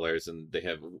tons of colors, and they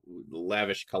have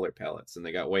lavish color palettes, and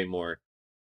they got way more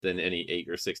than any 8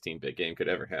 or 16-bit game could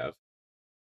ever have.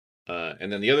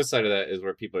 And then the other side of that is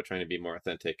where people are trying to be more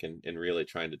authentic and really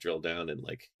trying to drill down, and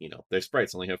like, their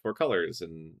sprites only have 4 colors.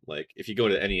 And like, if you go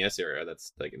to the NES era,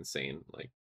 that's like insane.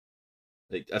 Like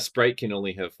a sprite can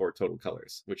only have 4 total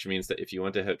colors, which means that if you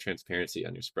want to have transparency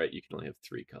on your sprite, you can only have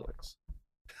 3 colors.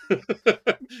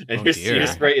 And your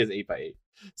sprite is 8x8.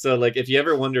 So like, if you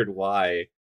ever wondered why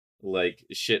like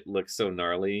shit looks so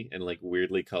gnarly and like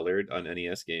weirdly colored on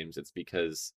NES games, it's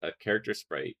because a character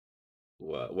sprite,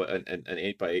 an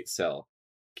 8x8 cell,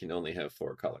 can only have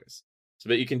 4 colors. So,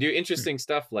 but you can do interesting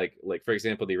stuff like for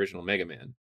example, the original Mega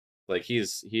Man. Like he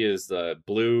is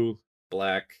blue,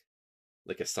 black,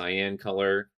 like a cyan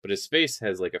color, but his face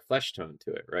has like a flesh tone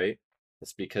to it, right?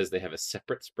 That's because they have a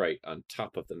separate sprite on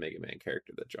top of the Mega Man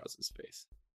character that draws his face.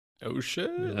 Oh shit!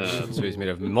 So he's made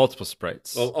of multiple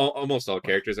sprites. Well, almost all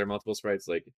characters are multiple sprites.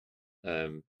 Like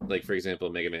Like for example,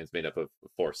 Mega Man's made up of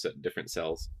four different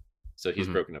cells, so he's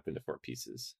broken up into 4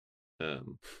 pieces.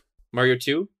 Mario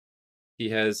 2, he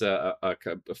has a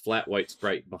flat white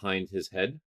sprite behind his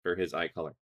head for his eye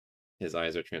color. His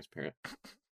eyes are transparent,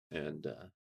 and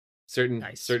certain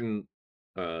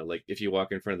like if you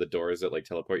walk in front of the doors that like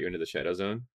teleport you into the shadow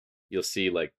zone, you'll see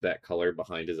like that color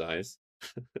behind his eyes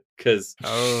because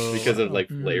of like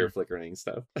layer flickering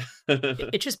stuff.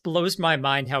 It just blows my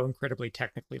mind how incredibly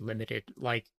technically limited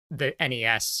like the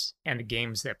NES and the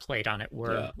games that played on it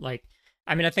were. Yeah. Like,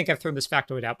 I mean, I think I've thrown this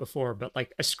factoid out before, but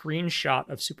like a screenshot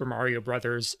of Super Mario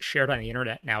Brothers shared on the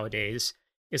internet nowadays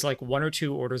is like 1 or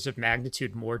 2 orders of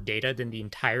magnitude more data than the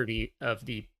entirety of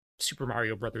the Super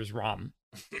Mario Brothers ROM.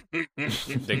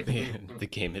 The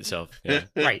game itself. Yeah.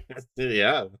 Right.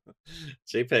 Yeah.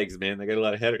 JPEGs, man, they got a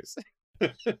lot of headers.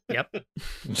 Yep.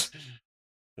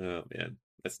 Oh man,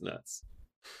 that's nuts.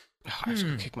 Oh, I was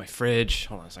gonna kick my fridge.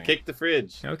 Hold on a second. Kick the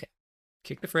fridge. Okay.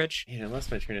 Kick the fridge. Yeah, I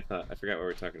lost my train of thought. I forgot what we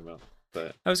were talking about.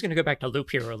 But I was going to go back to Loop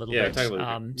Hero a little bit.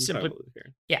 Simply,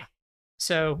 yeah.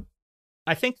 So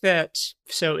I think that,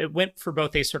 so it went for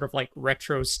both a sort of like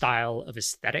retro style of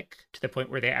aesthetic to the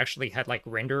point where they actually had like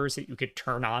renderers that you could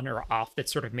turn on or off that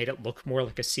sort of made it look more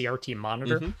like a CRT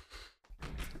monitor.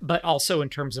 But also in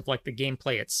terms of like the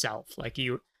gameplay itself, like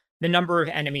the number of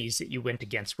enemies that you went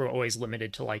against were always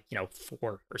limited to like, 4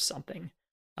 or something.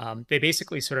 They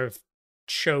basically sort of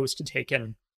chose to take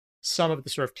in some of the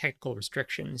sort of technical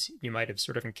restrictions you might have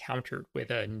sort of encountered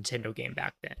with a Nintendo game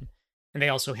back then. And they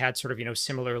also had sort of,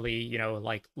 similarly,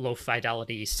 like low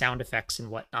fidelity sound effects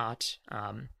and whatnot.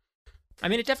 I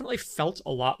mean, it definitely felt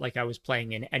a lot like I was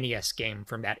playing an NES game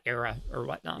from that era or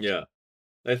whatnot. Yeah.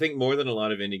 I think more than a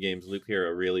lot of indie games, Loop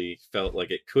Hero really felt like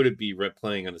it could be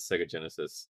playing on a Sega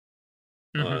Genesis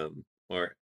or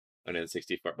an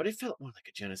N64, but it felt more like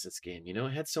a Genesis game.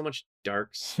 It had so much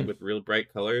darks with real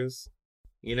bright colors.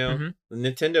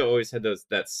 Nintendo always had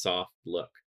that soft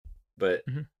look, but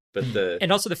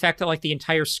and also the fact that like the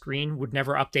entire screen would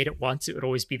never update at once. It would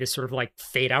always be this sort of like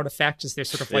fade out effect as they're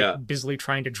sort of like busily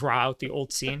trying to draw out the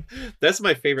old scene. That's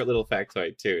my favorite little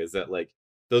factoid too, is that like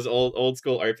those old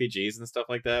school RPGs and stuff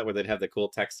like that, where they'd have the cool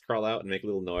text crawl out and make a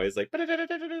little noise like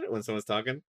when someone's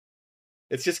talking.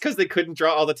 It's just because they couldn't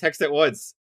draw all the text at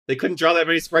once. They couldn't draw that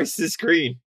many sprites to the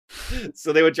screen,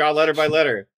 so they would draw letter by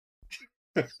letter.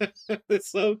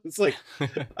 It's like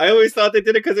I always thought they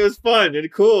did it because it was fun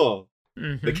and cool.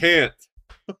 They can't.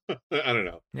 I don't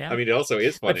know. Yeah. I mean, it also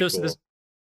is fun and cool.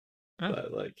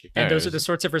 But like, and those are the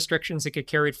sorts of restrictions that get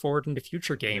carried forward into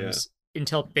future games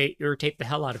until they irritate the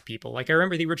hell out of people. Like I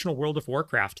remember the original World of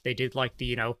Warcraft. They did like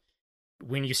the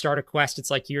when you start a quest,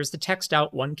 it's like here's the text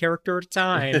out 1 character at a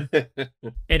time.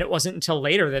 And it wasn't until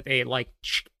later that they like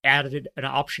added an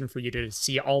option for you to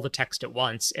see all the text at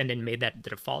once, and then made that the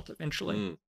default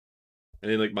eventually.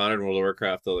 And in like modern World of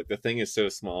Warcraft, though, like the thing is so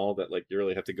small that like you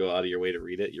really have to go out of your way to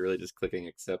read it. You're really just clicking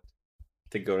accept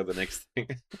to go to the next thing.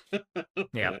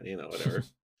 Yeah, whatever.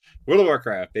 World of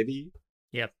Warcraft, baby.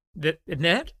 Yep. And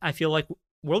that I feel like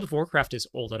World of Warcraft is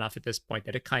old enough at this point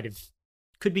that it kind of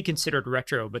could be considered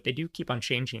retro, but they do keep on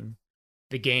changing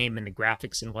the game and the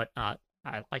graphics and whatnot.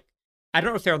 I don't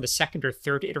know if they're on the 2nd or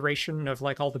 3rd iteration of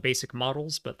like all the basic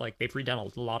models, but like they've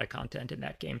redone a lot of content in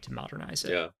that game to modernize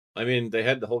it. Yeah. I mean, they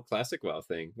had the whole classic WoW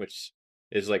thing, which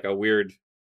is like a weird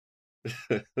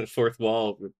fourth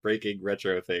wall breaking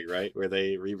retro thing, right? Where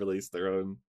they re-released their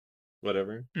own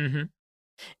whatever. And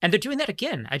they're doing that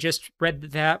again. I just read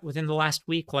that within the last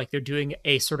week. Like they're doing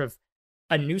a sort of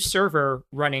a new server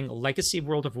running Legacy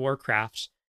World of Warcraft,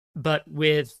 but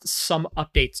with some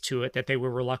updates to it that they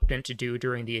were reluctant to do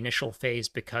during the initial phase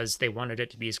because they wanted it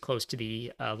to be as close to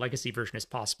the Legacy version as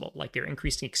possible. Like they're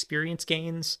increasing experience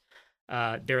gains.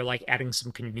 They're like adding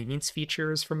some convenience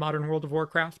features for modern World of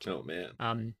Warcraft. Oh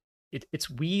man. It's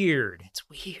weird. It's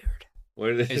weird.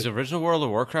 What is original World of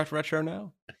Warcraft retro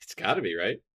now? It's got to be,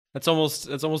 right? That's almost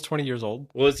 20 years old.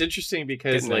 Well, it's interesting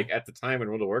because like at the time when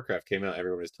World of Warcraft came out,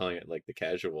 everyone was telling it like the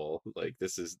casual, like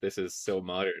this is so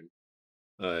modern.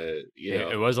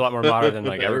 It was a lot more modern than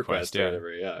like EverQuest, or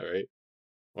whatever, right?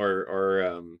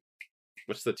 Or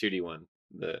what's the 2D one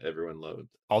that everyone loved?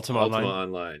 Ultima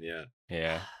Online, yeah.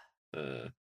 Yeah.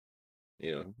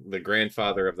 The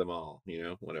grandfather of them all,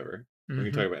 whatever. We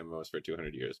can talk about MMOs for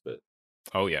 200 years, but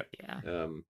oh yeah.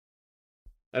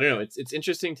 I don't know. It's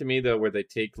interesting to me though, where they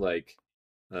take like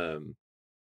the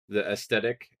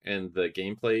aesthetic and the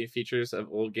gameplay features of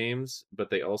old games, but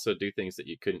they also do things that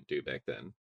you couldn't do back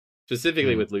then.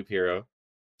 Specifically with Loop Hero,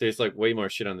 there's like way more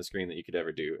shit on the screen that you could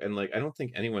ever do, and like I don't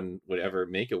think anyone would ever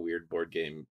make a weird board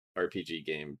game RPG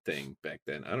game thing back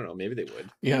then. I don't know. Maybe they would.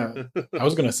 Yeah, I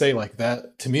was gonna say like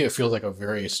that. To me, it feels like a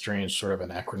very strange sort of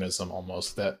anachronism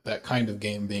almost. That kind of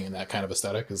game being in that kind of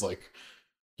aesthetic is like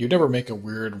you'd never make a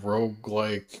weird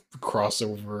roguelike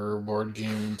crossover board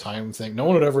game time thing. No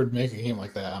one would ever make a game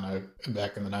like that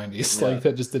back in the 90s. Yeah. Like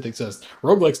that just didn't exist.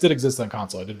 Roguelikes did exist on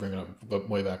console. I did bring it up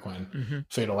way back when. Mm-hmm.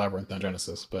 Fatal Labyrinth on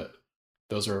Genesis, but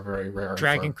those are very rare.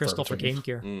 Dragon Crystal for between. Game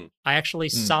Gear. Mm. I actually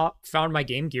found my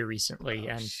Game Gear recently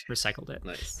and recycled it.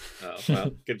 Nice. Oh,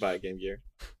 well, goodbye, Game Gear.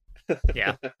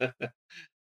 Yeah.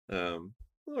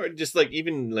 Or just like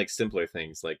even like simpler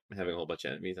things like having a whole bunch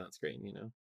of enemies on screen, you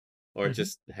know, or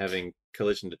just having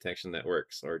collision detection that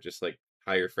works, or just like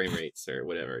higher frame rates or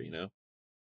whatever, you know.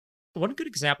 One good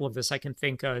example of this I can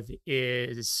think of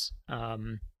is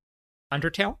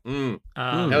Undertale.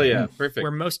 Hell yeah, perfect.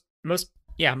 Where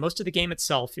most of the game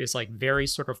itself is like very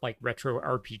sort of like retro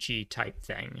RPG type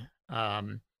thing,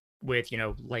 with, you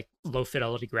know, like low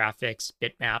fidelity graphics,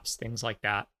 bitmaps, things like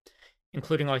that,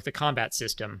 including like the combat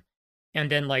system. And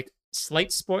then like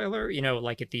slight spoiler, you know,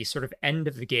 like at the sort of end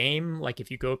of the game, like if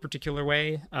you go a particular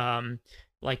way,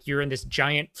 like you're in this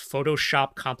giant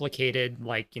Photoshop complicated,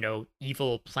 like, you know,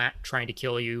 evil plant trying to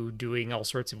kill you, doing all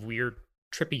sorts of weird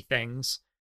trippy things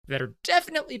that are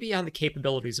definitely beyond the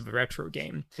capabilities of a retro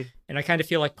game. And I kind of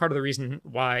feel like part of the reason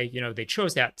why, you know, they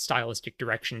chose that stylistic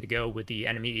direction to go with the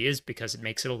enemy is because it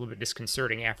makes it a little bit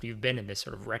disconcerting after you've been in this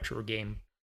sort of retro game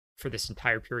for this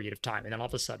entire period of time. And then all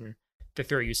of a sudden they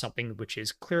throw you something which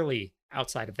is clearly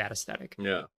outside of that aesthetic.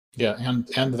 Yeah. Yeah, and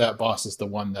that boss is the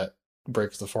one that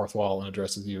breaks the fourth wall and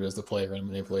addresses you as the player and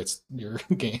manipulates your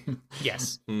game.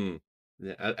 Yes.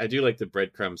 Yeah, I do like the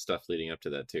breadcrumb stuff leading up to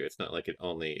that too. It's not like it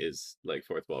only is like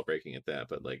fourth wall breaking at that,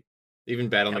 but like even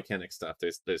battle mechanic stuff.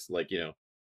 There's like, you know,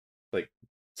 like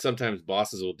sometimes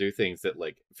bosses will do things that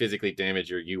like physically damage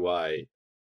your UI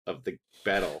of the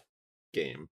battle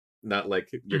game, not like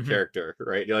your character,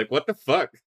 right? You're like, what the fuck?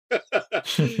 You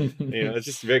know, it's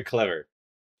just very clever.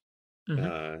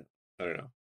 I don't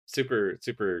know.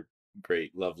 Super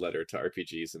great love letter to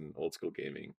RPGs and old school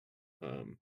gaming.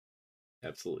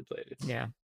 Absolutely played it. Yeah.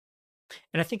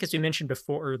 And I think, as we mentioned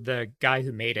before, the guy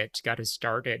who made it got his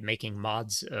start at making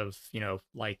mods of, you know,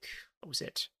 like, what was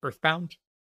it, Earthbound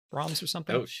ROMs or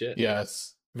something? Oh shit. Yeah,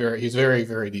 he's very,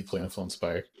 very deeply influenced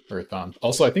by Earthbound.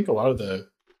 Also, I think a lot of the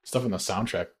stuff in the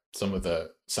soundtrack, some of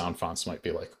the sound fonts might be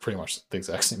like pretty much the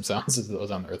exact same sounds as those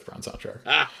on the Earthbound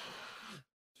soundtrack.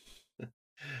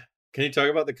 Can you talk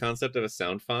about the concept of a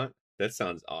sound font? That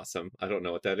sounds awesome. I don't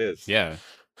know what that is. Yeah.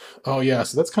 Oh yeah,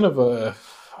 so that's kind of I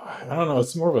don't know,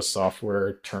 it's more of a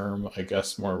software term, I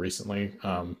guess, more recently.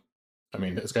 I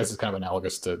mean, this guy's is kind of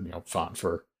analogous to, you know, font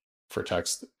for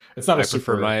text. It's not I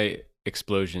prefer my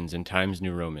explosions in Times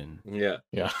New Roman. Yeah.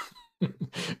 Yeah.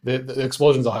 the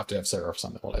explosions all have to have serifs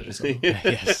on the edges.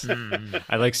 Yes.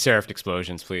 I like serifed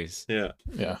explosions, please. Yeah.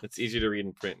 Yeah. It's easier to read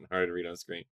in print and harder to read on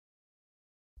screen.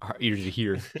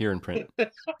 Easier to hear in print.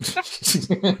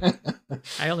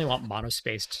 I only want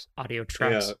monospaced audio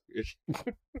tracks.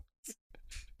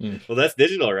 Yeah. Well, that's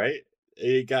digital, right?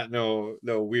 It got no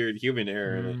weird human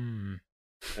error in it.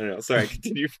 I don't know. Sorry,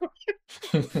 continue.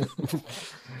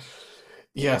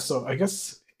 Yeah, so I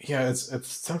guess it's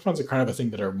sound fonts are kind of a thing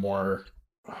that are more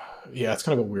it's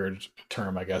kind of a weird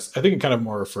term, I guess. I think it kind of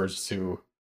more refers to,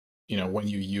 you know, when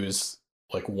you use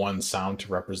like one sound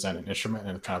to represent an instrument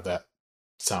and kind of that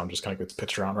sound just kind of gets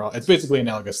pitched around. It's basically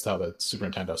analogous to how the Super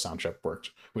Nintendo sound chip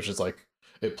worked, which is like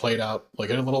it played out like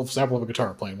a little sample of a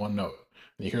guitar playing one note.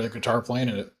 And you hear the guitar playing,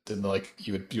 and it didn't like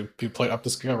you play it up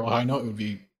this real high note, it would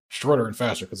be shorter and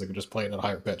faster because it could just play it at a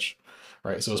higher pitch,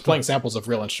 right? So it was playing samples of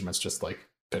real instruments just like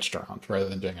pitched around rather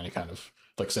than doing any kind of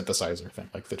like synthesizer thing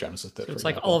like the Genesis did. So it's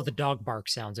like all of the dog bark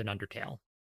sounds in Undertale.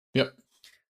 Yep.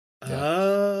 Yeah.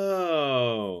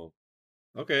 Oh.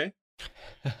 Okay.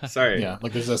 Sorry. Yeah,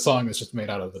 like there's a song that's just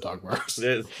made out of the dog barks.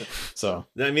 So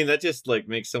I mean, that just like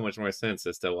makes so much more sense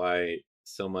as to why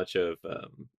so much of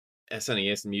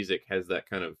SNES music has that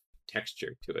kind of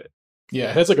texture to it.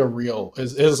 Yeah, it has like it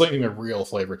has like a real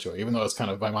flavor to it, even though it's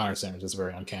kind of, by modern standards, it's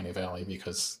very uncanny valley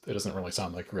because it doesn't really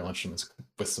sound like real instruments,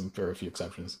 with some very few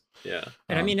exceptions. Yeah.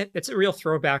 And I mean, it's a real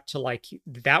throwback to like,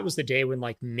 that was the day when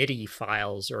like MIDI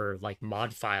files or like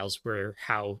mod files were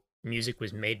how music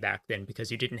was made back then,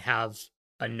 because you didn't have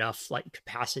enough like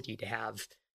capacity to have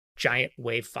giant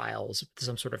wave files with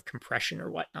some sort of compression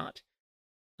or whatnot.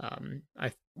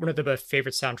 One of the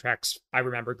favorite soundtracks I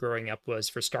remember growing up was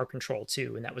for Star Control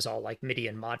 2, and that was all like MIDI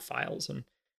and mod files. And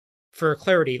for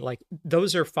clarity, like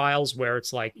those are files where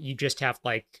it's like you just have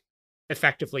like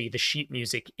effectively the sheet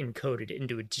music encoded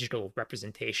into a digital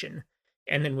representation.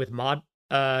 And then with mod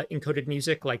encoded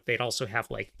music. Like they'd also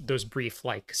have like those brief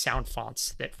like sound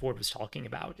fonts that Ford was talking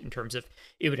about in terms of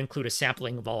it would include a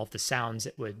sampling of all of the sounds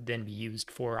that would then be used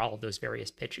for all of those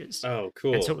various pitches. Oh,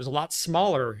 cool. And so it was a lot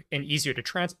smaller and easier to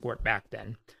transport back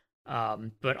then,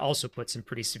 but also put some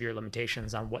pretty severe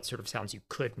limitations on what sort of sounds you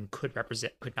could and could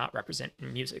not represent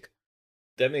in music.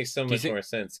 That makes so much more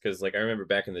sense, because like I remember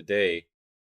back in the day,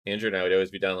 Andrew and I would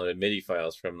always be downloading MIDI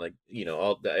files from like, you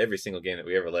know, every single game that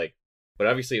we ever liked. But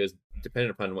obviously it was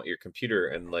dependent upon what your computer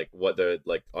and like what the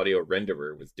like audio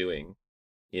renderer was doing.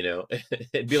 You know,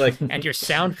 it'd be like and your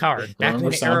sound card back in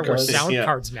the era where sound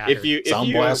cards mattered. If you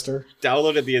Blaster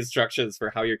downloaded the instructions for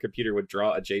how your computer would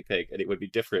draw a JPEG, and it would be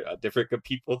different on different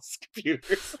people's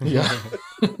computers. Yeah,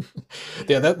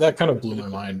 yeah, that kind of blew my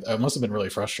mind. It must have been really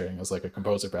frustrating as like a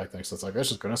composer back then. So it's like it's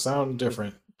just going to sound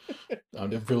different on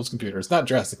different people's computers. Not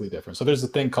drastically different. So there's a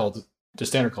thing called the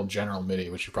standard called general MIDI,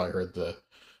 which you probably heard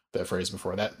that phrase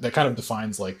before. That kind of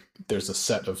defines like there's a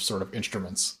set of sort of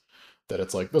instruments that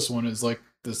it's like this one is like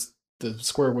the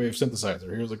square wave synthesizer,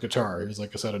 here's a guitar, here's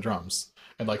like a set of drums,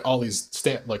 and like all these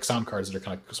like sound cards that are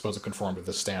kind of supposed to conform to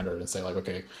this standard and say like,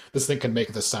 okay, this thing can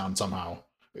make this sound somehow,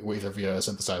 either via a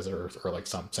synthesizer or like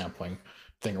some sampling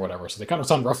thing or whatever. So they kind of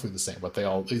sound roughly the same, but they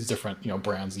all these different, you know,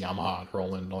 brands, Yamaha,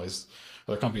 Roland, all these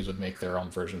other companies would make their own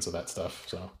versions of that stuff.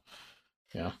 So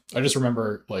yeah, I just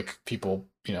remember like people,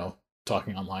 you know,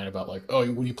 talking online about like, oh,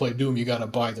 when you play Doom, you gotta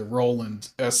buy the Roland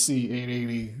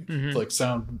SC880 like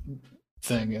sound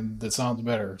thing, and it sounds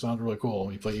better. It sounds really cool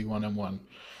when you play E1M1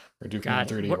 or Duke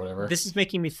 3D or whatever. This is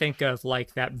making me think of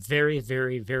like that very,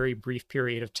 very, very brief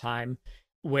period of time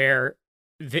where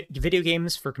video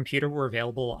games for computer were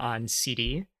available on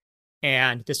CD,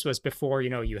 and this was before, you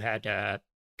know, you had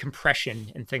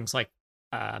compression and things like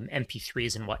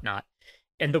MP3s and whatnot.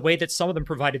 And the way that some of them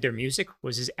provided their music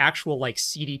was as actual like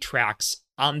CD tracks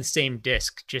on the same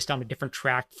disc, just on a different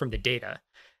track from the data.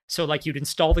 So like you'd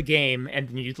install the game and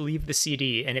then you'd leave the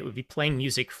CD and it would be playing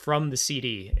music from the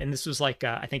CD. And this was like,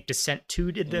 I think Descent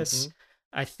 2 did this.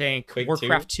 I think Quake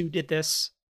Warcraft 2 did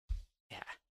this. Yeah.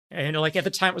 And like at the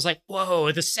time it was like,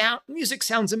 whoa, the music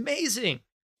sounds amazing.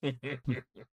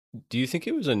 Do you think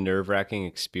it was a nerve-wracking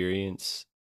experience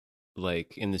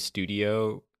like in the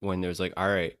studio when there's like, all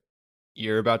right,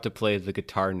 you're about to play the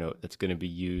guitar note that's going to be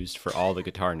used for all the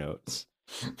guitar notes.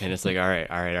 And it's like, all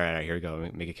right, here we go.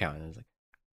 Make it count. And it's like,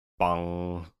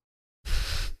 bong.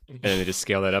 And then they just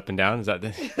scale that up and down. Is that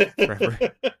forever?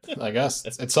 I guess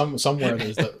it's somewhere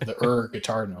there's the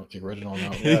guitar note, the original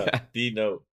note. Yeah, the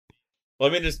note. Well,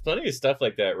 I mean, there's plenty of stuff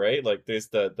like that, right? Like there's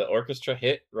the orchestra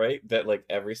hit, right? That like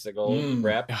every single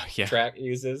rap track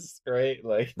uses, right?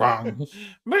 Like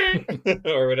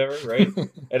or whatever, right?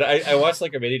 And I watched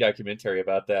like a mini documentary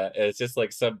about that, and it's just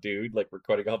like some dude like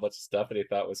recording a whole bunch of stuff and he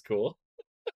thought was cool.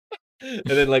 And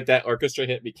then like that orchestra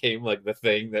hit became like the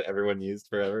thing that everyone used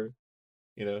forever.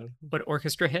 You know? But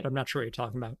orchestra hit, I'm not sure what you're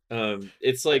talking about.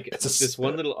 It's like this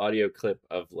one little audio clip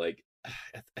of like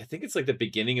I think it's like the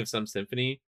beginning of some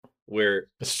symphony where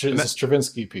it's a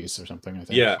Stravinsky piece or something, I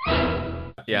think.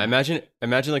 Yeah, imagine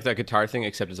like that guitar thing,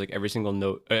 except it's like every single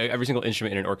note, every single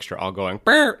instrument in an orchestra all going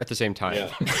 "Brr" at the same time.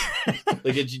 Yeah.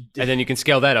 Like and then you can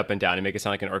scale that up and down and make it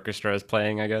sound like an orchestra is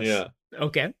playing, I guess. Yeah.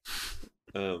 Okay.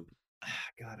 God,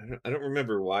 I don't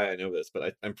remember why I know this,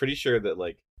 but I'm pretty sure that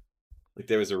like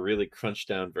there was a really crunched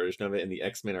down version of it in the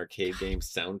X-Men arcade game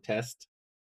Sound Test,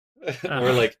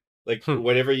 or like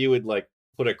whenever you would like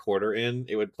put a quarter in,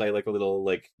 it would play like a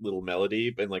little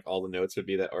melody, and like all the notes would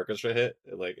be that orchestra hit.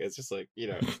 Like it's just like, you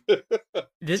know.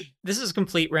 This is a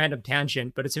complete random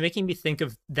tangent, but it's making me think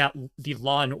of the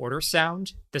Law and Order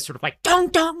sound, the sort of like dong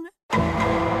dong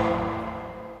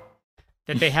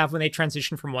that they have when they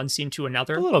transition from one scene to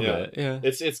another. A little bit, yeah.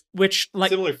 It's which like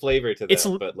similar flavor to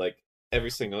that, but like every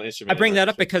single instrument. I bring that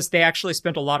up because they actually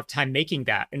spent a lot of time making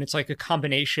that, and it's like a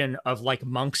combination of like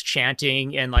monks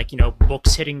chanting and like, you know,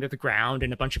 books hitting to the ground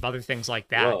and a bunch of other things like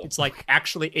that. Whoa. It's like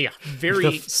actually a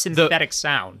very synthetic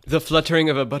sound. The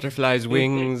fluttering of a butterfly's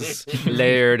wings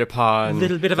layered upon a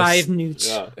little bit of eye of newt.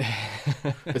 Yeah.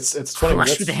 It's funny.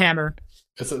 Crushed with a hammer.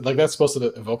 It's like that's supposed to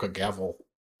evoke a gavel,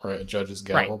 right? A judge's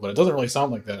gavel, but it doesn't really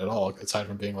sound like that at all. Aside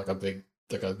from being like a big,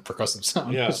 like a percussive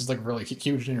sound, it's just like really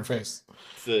huge in your face.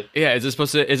 Yeah, is it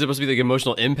supposed to be the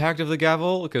emotional impact of the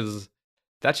gavel? Because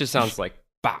that just sounds like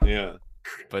bah. Yeah,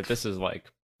 but this is like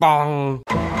bong.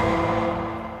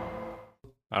 I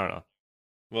don't know.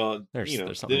 Well, then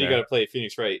you got to play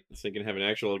Phoenix Wright, so you can have an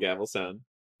actual gavel sound.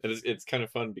 And it's kind of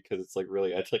fun because it's like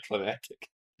really anticlimactic.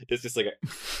 It's just like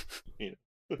it's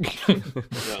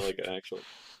not like an actual.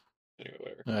 Anyway,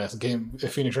 whatever. It's a game,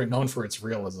 Phoenix Wright, known for its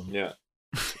realism. Yeah,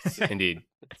 indeed,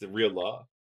 it's a real law.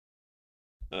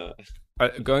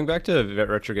 Going back to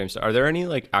retro games, are there any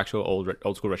like actual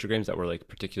old school retro games that were like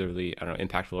particularly, I don't know,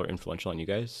 impactful or influential on you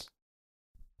guys?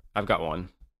 I've got one.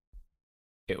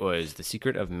 It was The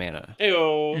Secret of Mana.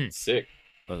 Heyo, sick.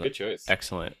 It was Good choice.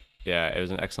 excellent. Yeah, it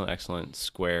was an excellent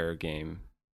Square game.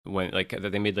 When like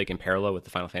they made like in parallel with the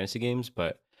Final Fantasy games,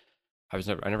 but I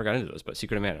never got into those. But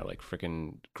Secret of Mana like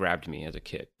freaking grabbed me as a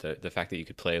kid. The fact that you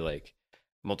could play like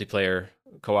multiplayer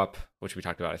co-op, which we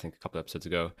talked about I think a couple episodes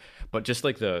ago, but just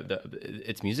like the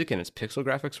its music and its pixel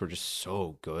graphics were just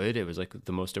so good. It was like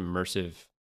the most immersive,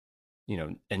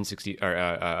 N60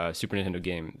 or Super Nintendo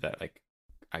game that like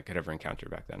I could ever encounter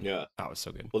back then. Yeah, that was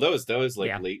so good. Well, that was like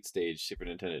Yeah. late stage Super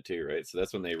Nintendo too, right? So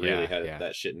that's when they really had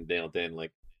that shit nailed in,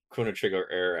 like Chrono Trigger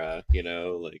era.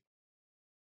 Like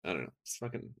I don't know,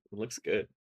 it looks good.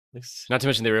 Not to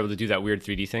mention they were able to do that weird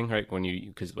 3D thing, right?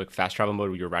 Because like fast travel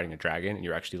mode, you were riding a dragon and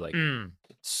you're actually like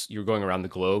you're going around the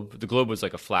globe. The globe was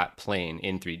like a flat plane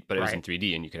in 3D, but it was in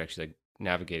 3D, and you could actually like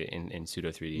navigate it in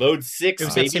pseudo 3D. Mode 6. It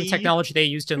was baby. that same technology they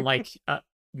used in like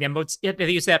modes. Yeah, they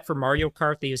used that for Mario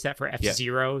Kart. They used that for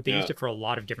F-Zero. They used it for a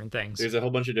lot of different things. There's a whole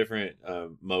bunch of different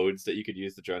modes that you could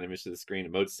use to draw an image to the screen.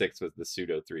 Mode 6 was the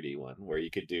pseudo 3D one, where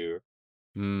you could do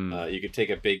you could take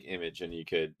a big image and you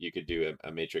could do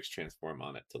a matrix transform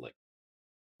on it to like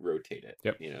rotate it.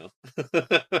 Yep.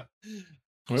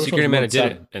 Secret of Mana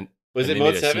did it. And was it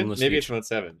mode 7? Maybe it's mode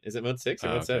 7. Is it mode 6 or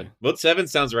mode 7? Okay. Mode 7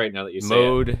 sounds right now that you say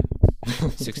mode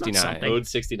 69. Mode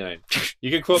 69. You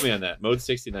can quote me on that. Mode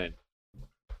 69.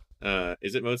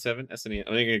 Is it mode 7? SNES.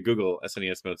 I'm gonna Google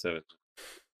SNES mode 7.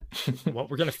 What,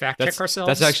 we're gonna fact check ourselves?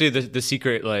 That's actually the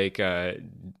secret, like Oh,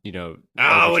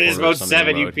 it is mode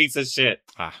 7, you piece of shit.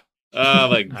 Oh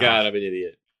my god, I'm an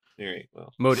idiot. All right,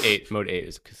 well. Mode 8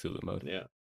 is Cthulhu mode. Yeah.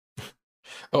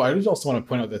 Oh, I just also want to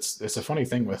point out that it's a funny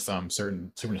thing with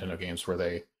certain Super Nintendo games where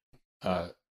they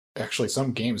actually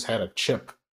some games had a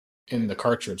chip in the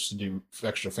cartridge to do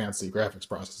extra fancy graphics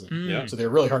processing. Yeah. So they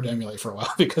were really hard to emulate for a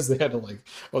while because they had to like,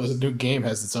 this new game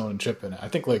has its own chip in it. I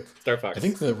think like Star Fox. I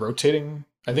think the rotating.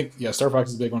 Star Fox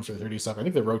is a big one for the 3D stuff. I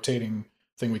think the rotating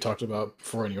thing we talked about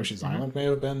before in Yoshi's Island may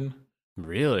have been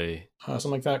really something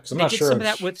like that. Because I'm they not did sure. Some of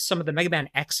that with some of the Mega Man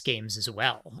X games as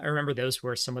well. I remember those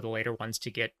were some of the later ones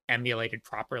to get emulated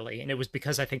properly, and it was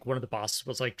because I think one of the bosses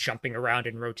was like jumping around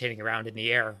and rotating around in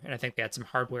the air, and I think they had some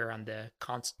hardware on the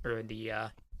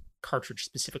cartridge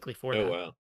specifically for that. Oh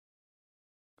wow!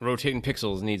 Rotating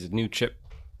pixels needs a new chip.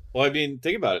 Well, I mean,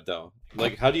 think about it though.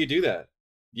 Like, how do you do that?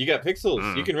 You got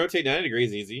pixels. You can rotate 90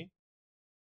 degrees easy.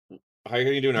 How are you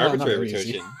gonna do an arbitrary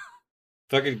rotation?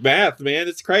 Fucking math, man.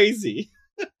 It's crazy.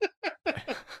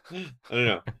 I don't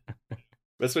know.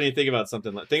 That's when you think about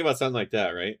something like that,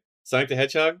 right? Sonic the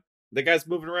Hedgehog. The guy's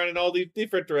moving around in all these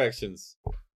different directions.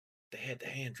 They had to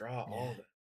hand draw all of it.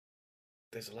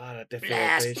 There's a lot of different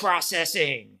blast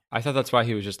processing. I thought that's why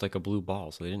he was just like a blue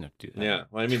ball, so they didn't have to do that. Yeah,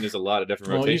 well, I mean, there's a lot of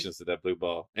different rotations to that blue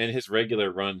ball, and his regular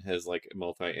run has like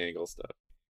multi-angle stuff.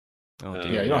 Oh,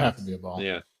 you don't have to be a ball.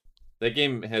 Yeah, that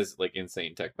game has like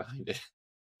insane tech behind it.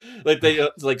 Like they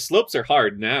slopes are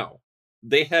hard now.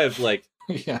 They have like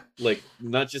like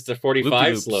not just a 45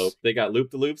 Loop-de-loops. slope. They got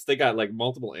loop-de-loops. They got like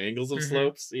multiple angles of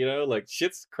slopes. Like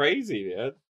shit's crazy,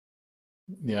 man.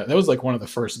 Yeah, that was like one of the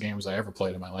first games I ever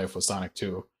played in my life was Sonic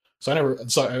 2. So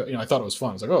I thought it was fun.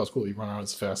 I was like, oh, it's cool. You run around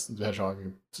as fast as the Hedgehog.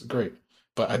 It's great.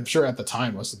 But I'm sure at the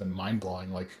time it must have been mind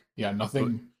blowing. Like,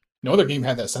 no other game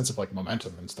had that sense of like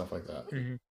momentum and stuff like that.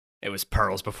 Mm-hmm. It was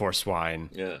pearls before swine.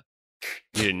 Yeah.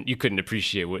 You couldn't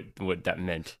appreciate what that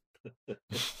meant.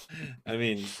 I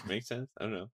mean, makes sense. I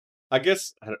don't know. I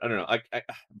guess I don't know.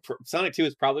 Sonic 2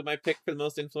 is probably my pick for the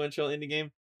most influential indie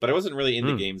game, but I wasn't really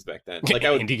into games back then. Like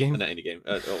I would indie game, not indie game,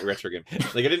 retro game.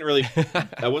 Like I didn't really,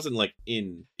 I wasn't like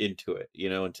into it,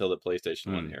 until the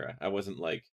PlayStation 1 era. I wasn't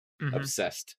like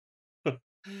obsessed.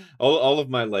 all of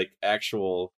my like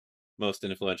actual most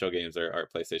influential games are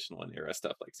PlayStation 1 era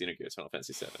stuff, like Xenogears, Final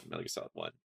Fantasy 7, Metal Gear Solid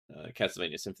 1,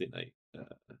 Castlevania Symphony Night.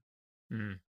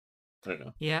 I don't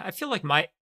know. Yeah, I feel like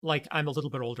I'm a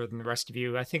little bit older than the rest of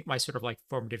you. I think my sort of like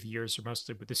formative years are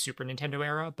mostly with the Super Nintendo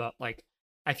era, but like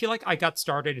I feel like I got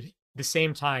started the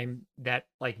same time that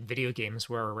like video games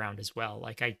were around as well.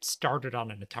 Like I started on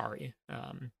an Atari,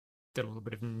 did a little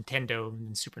bit of Nintendo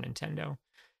and Super Nintendo.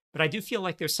 But I do feel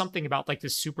like there's something about like the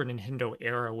Super Nintendo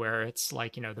era where it's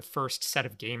like, the first set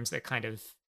of games that kind of,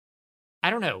 I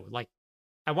don't know, like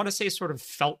I want to say sort of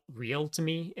felt real to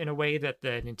me in a way that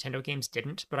the Nintendo games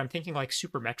didn't, but I'm thinking like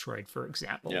Super Metroid, for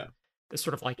example. Yeah. The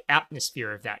sort of like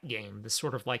atmosphere of that game, the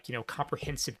sort of like,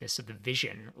 comprehensiveness of the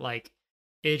vision. Like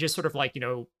it just sort of like,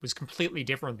 was completely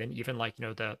different than even like,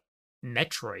 the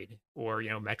Metroid or,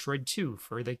 Metroid 2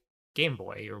 for the Game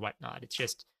Boy or whatnot. It's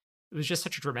just, it was just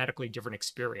such a dramatically different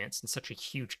experience and such a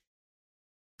huge,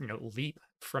 leap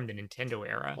from the Nintendo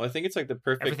era. Well, I think it's like the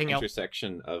perfect Everything else.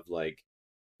 intersection of like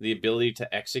the ability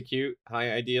to execute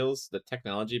high ideals, the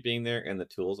technology being there, and the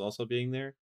tools also being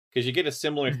there. Because you get a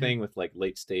similar Mhm. thing with like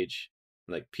late stage,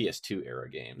 like PS2 era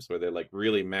games, where they're like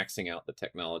really maxing out the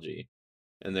technology,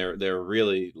 and they're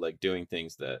really like doing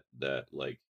things that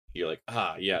like you're like,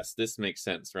 ah, yes, this makes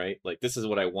sense, right? Like this is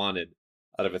what I wanted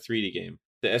out of a 3D game.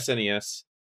 The SNES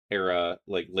era,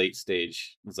 like late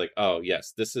stage, was like, oh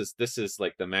yes, this is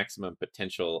like the maximum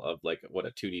potential of like what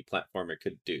a 2D platformer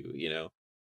could do, you know?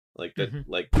 Like that Mhm.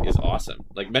 like is awesome.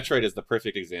 Like Metroid is the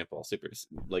perfect example. Super,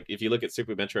 like if you look at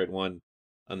Super Metroid 1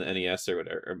 on the NES or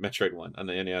whatever, or Metroid 1 on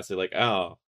the NES, they're like,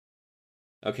 oh,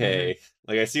 Mhm. okay,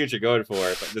 like I see what you're going for,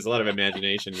 but there's a lot of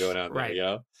imagination going on there, Right. you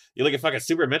know? You look at fucking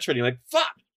Super Metroid and you're like,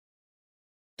 fuck,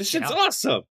 this shit's Yeah.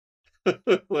 awesome.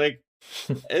 Like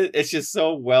it's just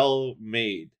so well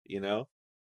made, you know?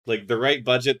 Like the right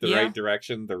budget, the Yeah. right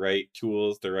direction, the right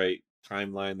tools, the right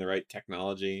timeline, the right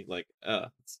technology. Like,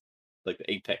 it's like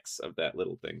the apex of that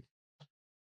little thing.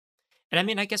 And I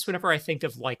mean, I guess whenever I think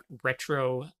of like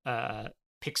retro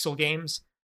pixel games,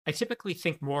 I typically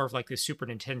think more of like the Super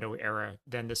Nintendo era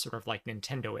than the sort of like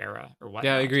Nintendo era or Yeah, I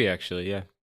whatnot. agree. Actually, yeah.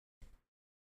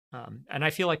 And I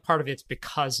feel like part of it's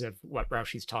because of what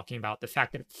Roushi's talking about, the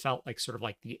fact that it felt like sort of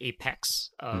like the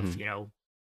apex of, Mhm.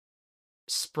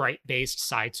 sprite-based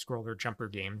side-scroller jumper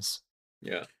games.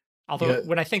 Yeah. Although Yeah,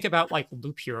 when I think about like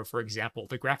Loop Hero, for example,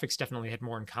 the graphics definitely had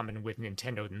more in common with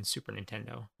Nintendo than Super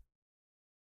Nintendo.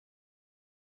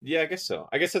 Yeah, I guess so.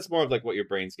 I guess that's more of like what your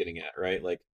brain's getting at, right?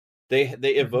 Like they Mhm.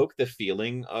 evoke the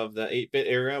feeling of the 8-bit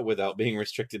era without being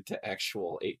restricted to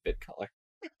actual 8-bit color,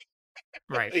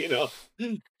 Right. you know?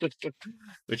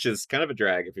 Which is kind of a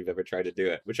drag if you've ever tried to do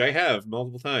it, which I have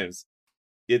multiple times.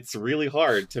 It's really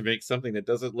hard to make something that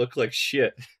doesn't look like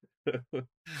shit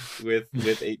with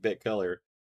 8-bit color,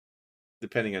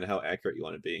 depending on how accurate you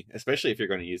want to be, especially if you're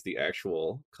going to use the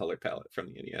actual color palette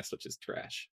from the NES, which is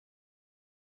trash.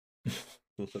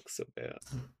 It looks so bad.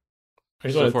 I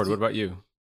just So wanted Ford, what about you?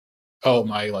 oh,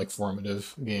 my like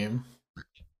formative game.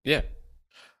 Yeah.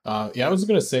 Yeah, I was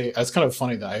gonna say it's kind of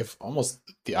funny that I've almost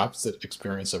the opposite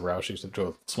experience of Roush to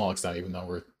a small extent, even though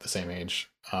we're the same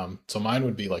age. So mine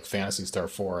would be like Fantasy Star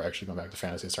 4, actually going back to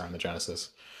Fantasy Star on the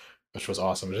Genesis, which was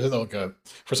awesome. Just like a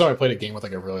first time I played a game with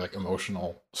like a really like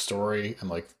emotional story, and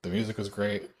like the music was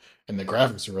great, and the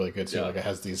graphics are really good too. Yeah. Like it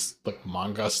has these like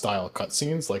manga style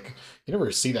cutscenes. Like you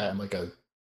never see that in like a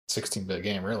 16-bit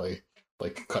game, really.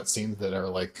 Like cutscenes that are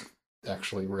like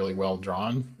actually really well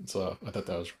drawn. So I thought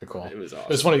that was pretty cool. It was It was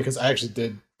awesome. funny because I actually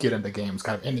did get into games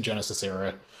kind of in the Genesis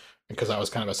era because I was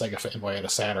kind of a Sega fanboy at a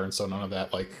Saturn, so none of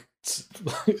that like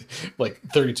like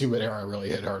 32-bit era really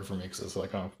hit hard for me because it's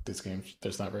like, oh, these games,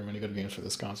 there's not very many good games for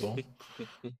this console.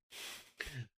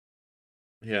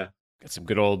 Yeah. Got some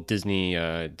good old Disney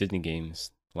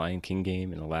games. Lion King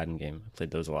game and Aladdin game. I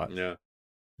played those a lot Yeah.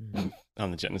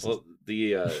 on the Genesis. Well,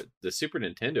 the Super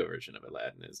Nintendo version of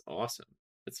Aladdin is awesome.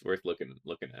 It's worth looking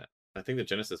at. I think the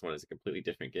Genesis one is a completely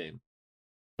different game.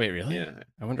 Wait, really? Yeah.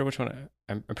 I wonder which one.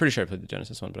 I'm pretty sure I played the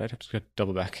Genesis one, but I'd have to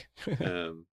double back. I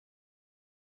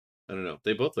don't know.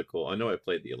 They both look cool. I know I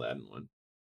played the Aladdin one.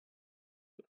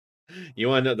 You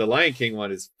want to know the Lion King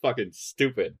one is fucking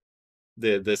stupid.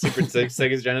 The Super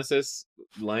Sega Genesis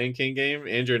Lion King game.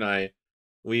 Andrew and I,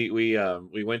 we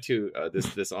went to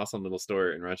this awesome little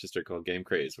store in Rochester called Game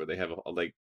Craze, where they have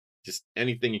like just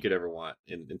anything you could ever want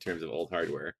in terms of old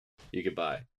hardware you could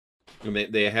buy. And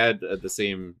they had the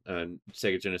same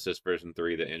Sega Genesis version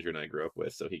 3 that Andrew and I grew up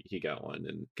with, so he got one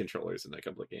and controllers and a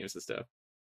couple of games and stuff.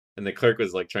 And the clerk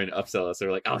was like trying to upsell us. They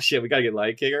were like, "Oh shit, we gotta get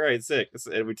Lion King. All right, sick."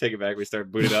 And we take it back. We start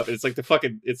booting up, and it's like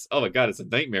it's oh my god, it's a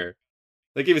nightmare.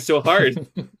 That game is so hard.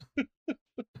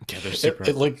 Yeah, they're super.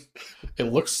 It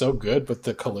looks so good, but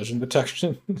the collision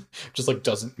detection just like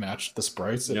doesn't match the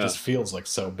sprites. It Yeah. just feels like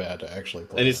so bad to actually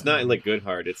play. And it's it. not like good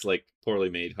hard. It's like poorly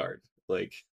made hard.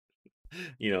 Like,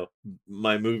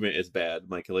 my movement is bad,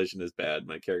 my collision is bad,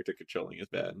 my character controlling is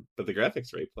bad, but the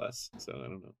graphics are A+. So I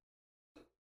don't know.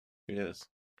 Who knows?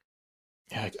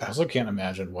 Yeah, I also can't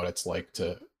imagine what it's like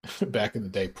to back in the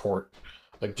day port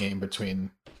a game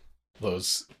between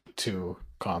those two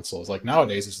consoles. Like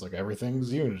nowadays, it's like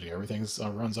everything's Unity, everything's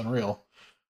runs Unreal.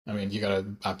 I mean, you gotta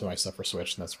optimize stuff for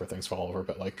Switch, and that's where things fall over.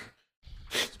 But like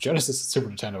Genesis and Super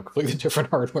Nintendo, completely different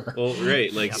hardware. Well,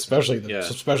 right, like especially the yeah.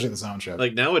 especially the sound chip.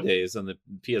 Like nowadays on the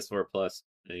PS4 Plus,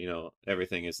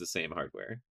 everything is the same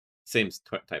hardware, same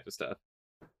type of stuff.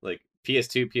 Like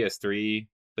PS2, PS3,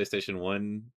 PlayStation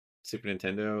 1, Super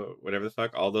Nintendo, whatever the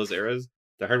fuck, all those eras,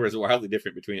 the hardware is wildly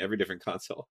different between every different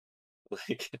console.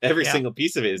 Like every Yeah. single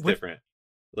piece of it is With- different.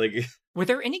 Like Were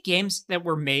there any games that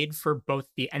were made for both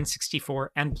the N64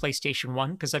 and PlayStation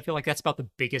 1? Because I feel like that's about the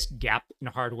biggest gap in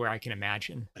hardware I can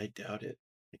imagine. I doubt it.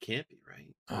 It can't be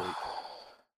right. Like,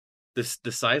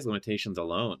 the size limitations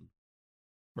alone.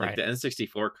 Like Right. the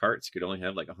N64 carts could only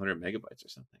have like 100 megabytes or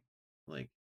something. Like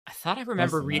I thought I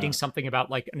remember than reading that. something about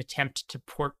like an attempt to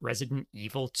port Resident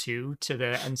Evil 2 to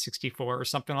the N64 or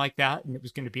something like that, and it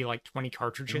was going to be like 20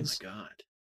 cartridges. oh my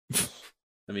god.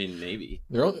 I mean, maybe.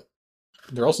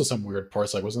 There are also some weird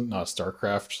ports. Like, wasn't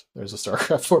StarCraft? There's a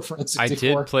StarCraft port for N64. I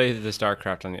did play the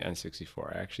StarCraft on the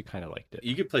N64. I actually kind of liked it.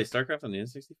 You could play StarCraft on the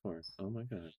N64. Oh my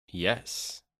god.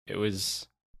 Yes, it was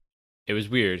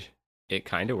weird. It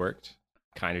kind of worked,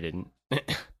 kind of didn't.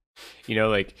 You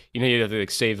know, you have to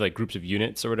like save like groups of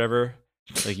units or whatever.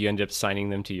 Like you end up assigning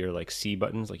them to your like C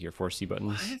buttons, like your 4 C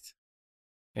buttons. What?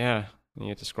 Yeah, and you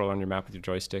have to scroll on your map with your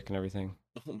joystick and everything.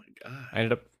 Oh my god. I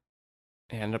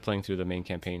ended up playing through the main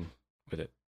campaign with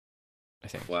it, I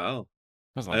think. Wow.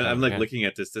 That was a long time I'm ago, like yeah. looking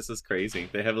at this. This is crazy.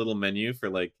 They have a little menu for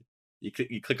like you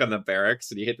click on the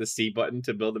barracks and you hit the C button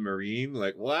to build a marine.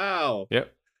 Like, wow.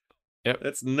 Yep.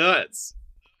 That's nuts.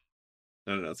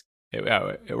 I don't know.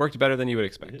 It worked better than you would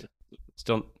expect. Yeah.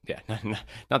 Still, yeah,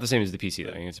 not the same as the PC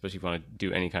though. Especially if you want to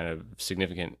do any kind of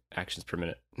significant actions per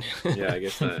minute. Yeah, I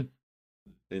guess not.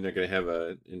 They're not going to have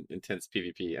a intense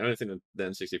PvP. I don't think the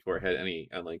N64 had any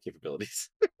online capabilities.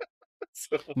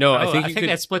 So, No, Oh, I think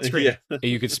that's split screen. yeah.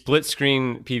 you could split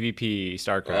screen PvP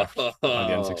StarCraft on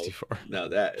the N64. Now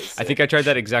that is. I think I tried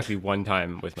that exactly one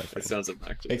time with my That friend. sounds Hey,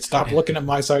 obnoxious. stop looking at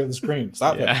my side of the screen.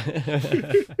 Stop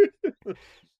it.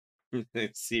 Yeah.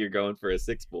 See, you're going for a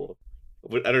 6 pool.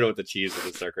 I don't know what the cheese is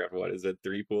in StarCraft. What is it?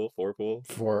 3 pool? 4 pool?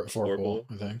 Four Four pool,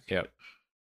 I think. Yep.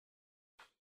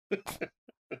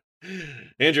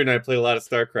 Andrew and I played a lot of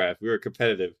StarCraft. We were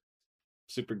competitive.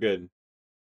 Super good.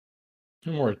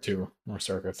 More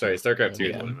StarCraft. Sorry, 2. StarCraft 2 is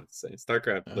Yeah. what I meant to say.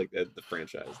 StarCraft, Yeah. like the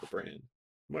franchise, the brand.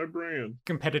 My brand.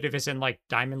 Competitive is in like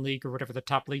Diamond League or whatever the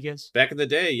top league is. Back in the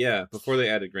day, yeah, before they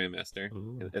added Grandmaster.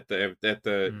 Ooh. At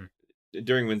the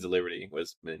during Winds of Liberty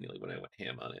was mainly when I went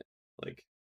ham on it. Like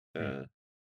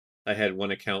I had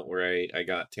one account where I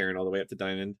got Terran all the way up to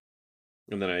Diamond.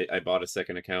 And then I bought a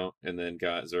second account and then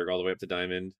got Zerg all the way up to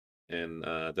Diamond. And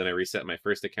then I reset my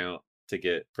first account to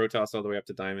get Protoss all the way up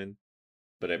to Diamond.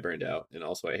 But I burned out, and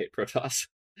also I hate Protoss.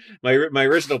 My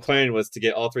original plan was to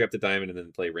get all 3 up to Diamond and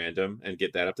then play random and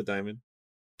get that up to Diamond.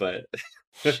 But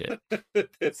Shit.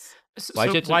 it's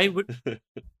Why'd you Why would?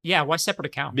 Yeah, why separate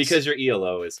accounts? because your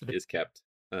ELO is kept,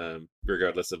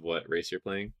 regardless of what race you're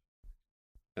playing.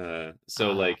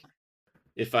 So like,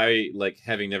 if I like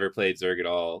having never played Zerg at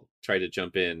all, tried to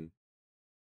jump in,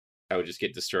 I would just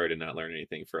get destroyed and not learn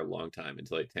anything for a long time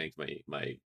until I tanked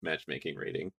my matchmaking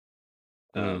rating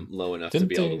low enough to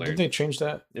be able to learn. Didn't they change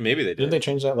that? And maybe they did. Didn't they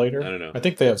change that later? I don't know. I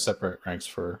think they have separate ranks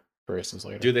for races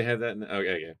later. Do they have that?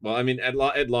 Okay. Well, I mean, at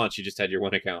launch, you just had your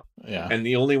one account. Yeah. And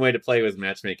the only way to play was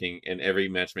matchmaking, and every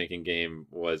matchmaking game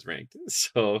was ranked.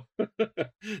 So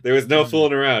there was no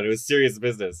fooling around. It was serious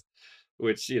business,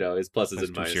 which, is pluses That's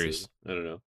and too minuses. serious. I don't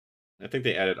know. I think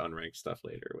they added unranked stuff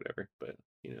later or whatever, but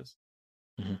who knows?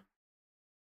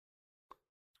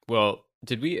 Well,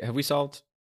 have we solved?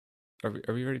 Are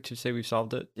we ready to say we've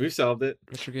solved it? We've solved it.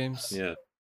 Retro games? Yeah.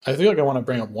 I feel like I want to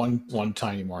bring up one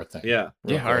tiny more thing. Yeah.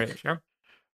 Yeah, all right. Sure.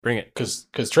 Bring it. Because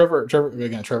Trevor is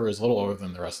a little older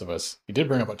than the rest of us. He did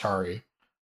bring up Atari.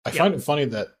 I find it funny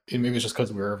that maybe it's just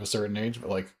because we were of a certain age, but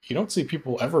like you don't see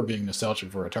people ever being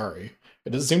nostalgic for Atari. It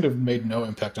doesn't seem to have made no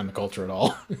impact on the culture at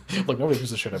all. Like nobody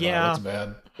gives a shit about it. It's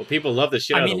bad. Well, people love the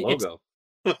shit out of the logo.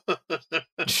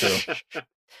 True.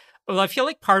 Well, I feel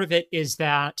like part of it is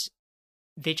that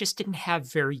they just didn't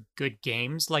have very good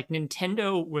games. Like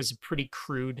Nintendo was a pretty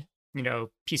crude,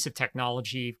 piece of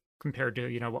technology compared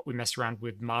to, what we messed around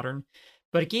with modern,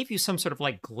 but it gave you some sort of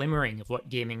like glimmering of what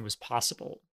gaming was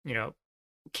possible,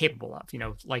 capable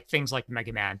of, like things like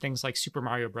Mega Man, things like Super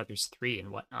Mario Brothers 3 and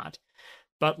whatnot.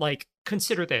 But like,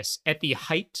 consider this, at the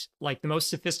height, like the most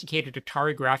sophisticated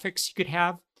Atari graphics you could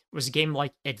have was a game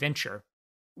like Adventure,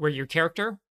 where your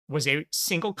character was a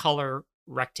single color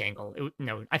rectangle.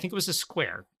 I think it was a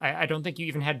square. I don't think you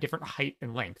even had different height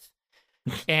and length.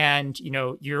 And,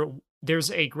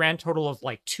 there's a grand total of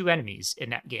like 2 enemies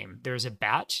in that game. There's a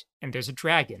bat and there's a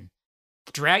dragon.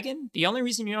 The dragon, the only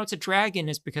reason you know it's a dragon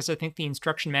is because I think the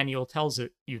instruction manual tells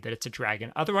you that it's a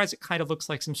dragon. Otherwise, it kind of looks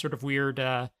like some sort of weird,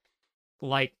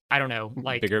 like, I don't know,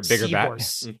 like bigger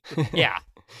seahorse. Yeah.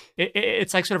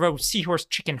 It's like sort of a seahorse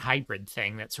chicken hybrid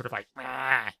thing that's sort of like,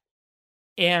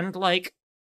 and like,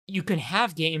 you can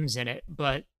have games in it,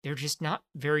 but they're just not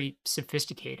very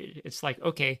sophisticated. It's like,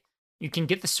 okay, You can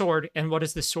get the sword, and what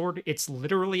is the sword? It's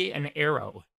literally an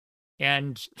arrow.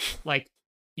 And like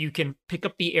you can pick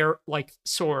up the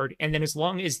sword, and then as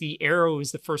long as the arrow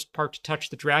is the first part to touch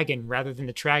the dragon rather than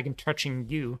the dragon touching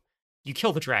you, you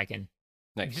kill the dragon.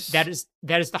 Nice. That is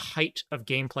the height of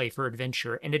gameplay for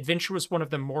Adventure, and Adventure was one of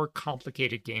the more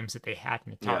complicated games that they had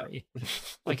in Atari. Yeah.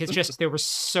 Like it's just there were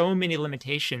so many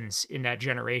limitations in that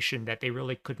generation that they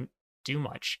really couldn't do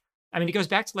much. I mean, it goes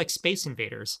back to like Space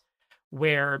Invaders,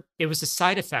 where it was a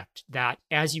side effect that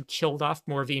as you killed off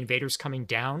more of the invaders coming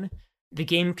down, the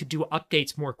game could do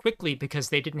updates more quickly because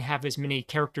they didn't have as many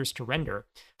characters to render.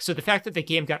 So the fact that the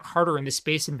game got harder and the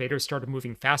Space Invaders started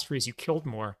moving faster as you killed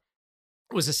more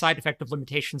was a side effect of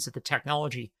limitations of the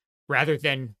technology rather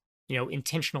than,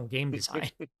 intentional game design.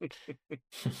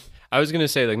 I was gonna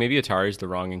say like maybe Atari is the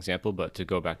wrong example, but to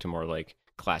go back to more like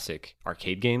classic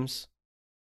arcade games,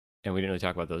 and we didn't really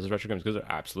talk about those as retro games because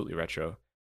they're absolutely retro.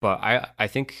 But I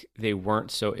think they weren't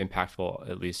so impactful,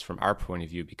 at least from our point of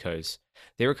view, because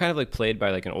they were kind of like played by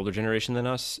like an older generation than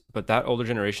us. But that older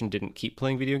generation didn't keep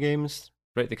playing video games,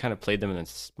 right? They kind of played them and then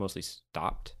mostly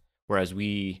stopped. Whereas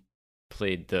we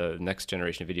played the next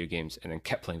generation of video games and then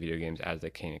kept playing video games as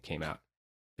they came out.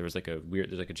 There's like a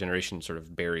generation sort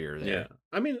of barrier there. Yeah,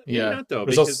 I mean, Yeah. not though,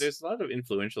 There's because also- there's a lot of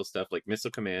influential stuff like Missile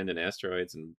Command and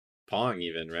Asteroids and Pong,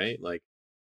 even, right? Like,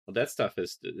 well, that stuff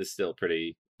is still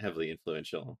pretty heavily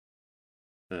influential.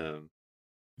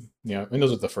 Yeah, and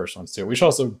those are the first ones too. We should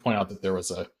also point out that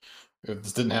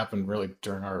this didn't happen really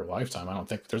during our lifetime. I don't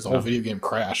think there's a whole No. video game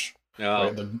crash.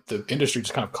 Oh, Right? The industry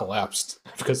just kind of collapsed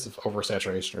because of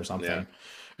oversaturation or something, Yeah.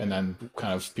 and then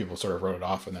kind of people sort of wrote it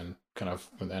off, and then kind of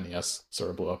when the NES sort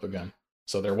of blew up again.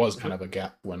 So there was kind of a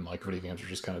gap when like video games were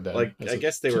just kind of dead. like as I a-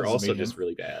 guess they were as a also medium. just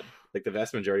really bad. Like the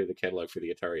vast majority of the catalog for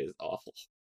the Atari is awful.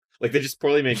 Like they're just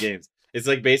poorly made games. It's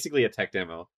like basically a tech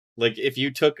demo. Like if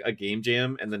you took a game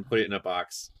jam and then put it in a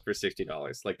box for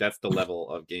 $60, like that's the level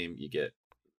of game you get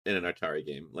in an Atari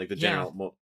game. Like the Yeah.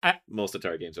 general most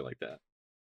Atari games are like that.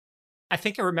 I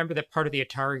think I remember that part of the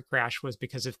Atari crash was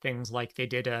because of things like they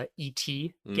did a ET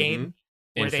game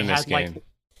where Infamous they had game. like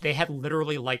they had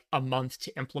literally like a month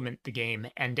to implement the game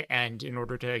end to end in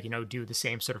order to, do the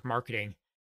same sort of marketing.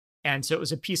 And so it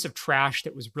was a piece of trash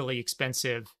that was really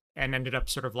expensive and ended up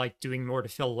sort of like doing more to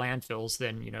fill landfills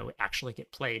than, actually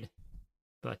get played.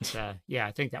 But yeah,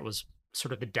 I think that was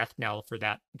sort of the death knell for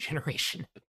that generation.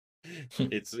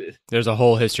 It's There's a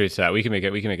whole history to that. We can make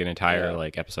an entire Yeah.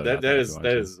 like episode. that about that if is we want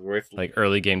that to. is worth like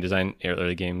early game design,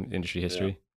 early game industry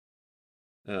history.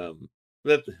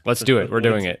 that, Let's do it. We're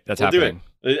doing it. That's we'll do happening.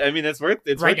 it. I mean, it's worth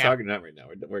Right now. talking about right now.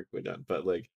 We're done, but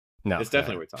like No, it's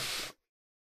definitely worth talking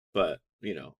about.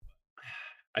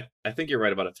 But I think you're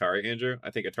right about Atari, Andrew. I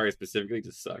think Atari specifically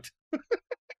just sucked.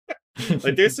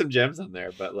 Like there's some gems on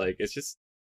there, but like it's just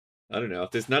I don't know.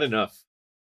 There's not enough.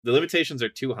 The limitations are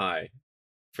too high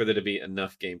for there to be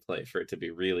enough gameplay for it to be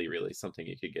really, really something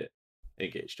you could get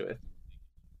engaged with.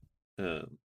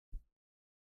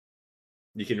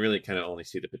 You can really kind of only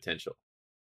see the potential.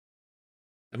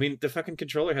 I mean, the fucking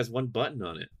controller has one button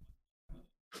on it.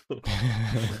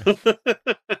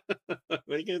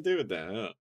 What are you gonna do with that? I don't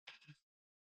know.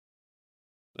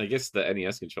 I guess the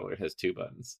NES controller has 2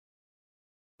 buttons,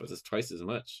 but it's twice as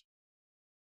much.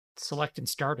 Select and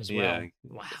start as well. Yeah, I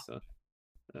Wow. guess so.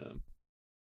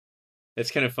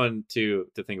 It's kind of fun to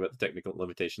think about the technical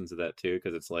limitations of that too,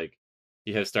 because it's like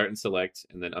you have start and select,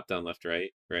 and then up, down, left,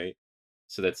 right.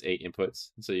 So that's 8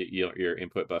 inputs. So your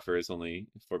input buffer is only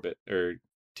 4-bit or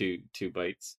 2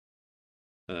 bytes,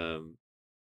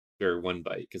 or 1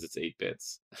 byte because it's 8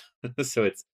 bits. So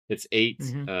it's 8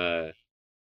 Mhm.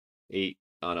 8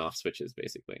 on-off switches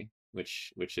basically,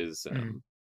 which is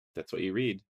that's what you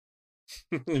read.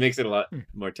 It makes it a lot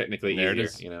more technically There it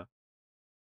easier, is.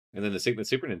 And then the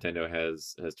Super Nintendo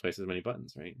has twice as many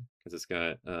buttons, right? Because it's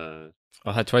got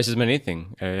I had twice as many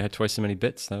anything. I had twice as many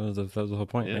bits. That was the whole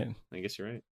point, yeah, right? I guess you're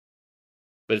right.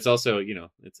 But it's also,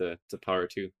 it's a power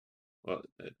 2, well,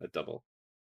 a double.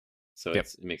 So Yep.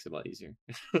 it makes it a lot easier.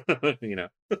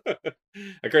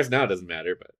 Of course now it doesn't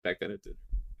matter, but back then it did.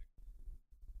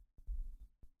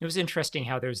 It was interesting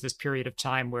how there was this period of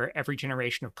time where every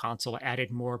generation of console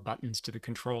added more buttons to the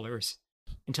controllers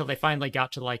until they finally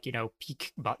got to like,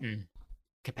 peak button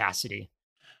capacity.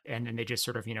 And then they just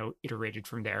sort of, iterated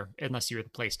from there, unless you were the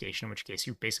PlayStation, in which case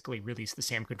you basically release the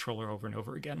same controller over and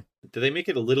over again. Do they make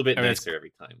it a little bit I mean, nicer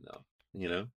every time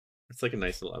though? It's like a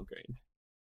nice little upgrade.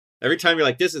 Every time you're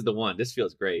like, this is the one, this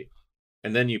feels great.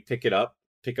 And then you pick up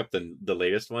the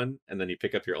latest one, and then you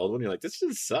pick up your old one, you're like, this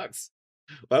just sucks.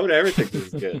 Why would I ever think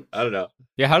this is good? I don't know.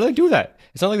 Yeah, how do they do that?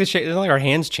 It's not like it's not like our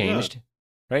hands changed,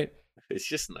 right? It's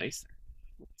just nicer.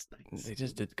 It's nice. They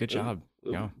just did a good Ooh, job.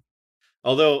 ooh. Yeah.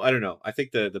 Although I don't know, I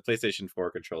think the PlayStation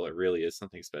 4 controller really is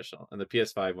something special, and the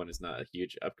PS5 one is not a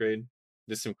huge upgrade.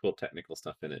 There's some cool technical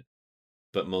stuff in it,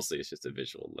 but mostly it's just a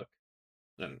visual look.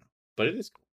 I don't know, but it is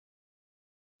cool.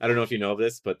 I don't know if you know of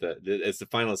this, but it's the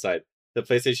final side. The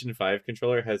PlayStation 5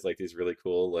 controller has like these really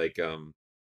cool like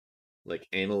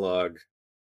analog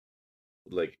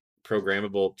like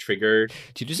programmable trigger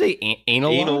Did you say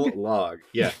analog? anal log.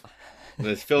 Yeah. And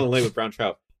it's filled in with brown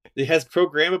trout. It has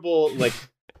programmable like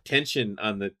tension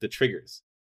on the triggers.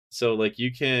 So like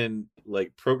you can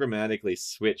like programmatically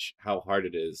switch how hard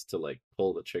it is to like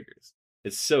pull the triggers.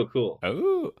 It's so cool.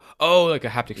 Oh, like a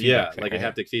haptic feedback Yeah, thing, like right? a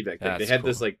haptic feedback thing. They That's had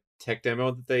this cool. like tech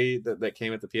demo that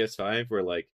came with the PS5 where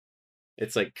like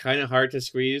it's like kind of hard to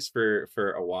squeeze for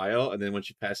a while, and then once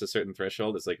you pass a certain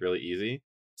threshold, it's like really easy.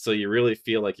 So you really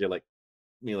feel like you're like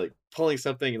like pulling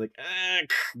something, you're like,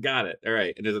 got it. All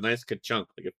right. And there's a nice ka-chunk,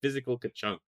 like a physical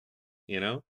ka-chunk, you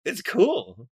know? It's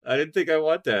cool. I didn't think I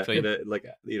want that. Feel you. Like,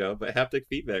 but haptic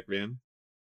feedback, man.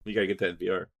 You gotta get that in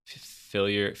VR. Fill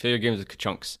your games with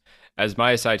chunks. As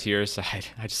my side to your side,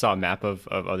 I just saw a map of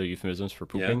other euphemisms for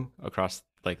pooping across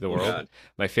like the Oh, world. God.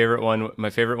 My favorite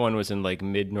one was in like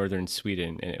mid northern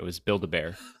Sweden, and it was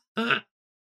Build-A-Bear. I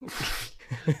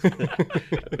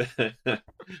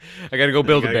gotta go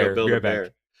build a bear. Be right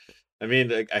back. I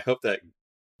mean, I hope that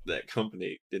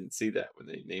company didn't see that when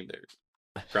they named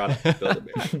their product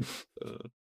Build-A-Bear.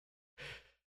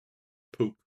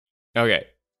 Poop. Okay,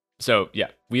 so yeah,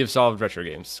 we have solved retro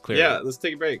games. Clearly. Yeah, let's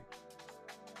take a break.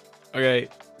 Okay,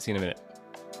 see you in a minute.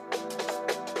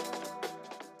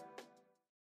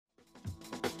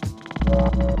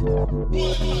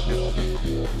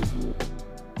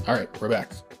 All right, we're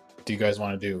back. Do you guys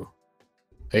want to do?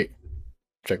 Hey,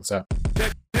 check this out.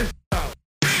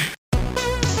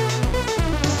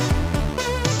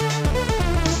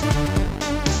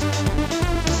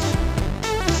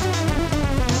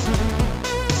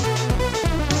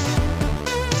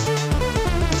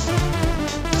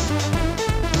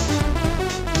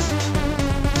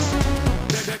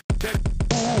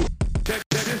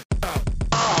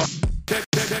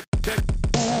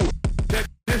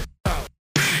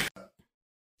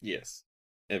 Yes.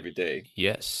 Every day.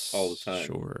 Yes. All the time.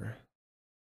 Sure.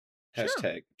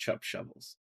 Hashtag chop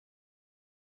shovels.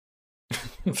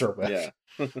 Throwback.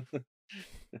 Yeah.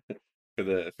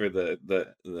 for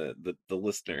the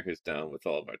listener who's down with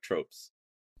all of our tropes.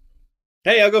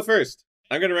 Hey, I'll go first.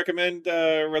 I'm gonna recommend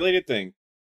a related thing.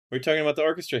 We're talking about the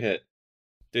orchestra hit.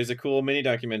 There's a cool mini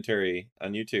documentary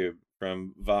on YouTube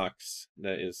from Vox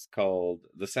that is called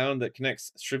 "The Sound That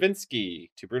Connects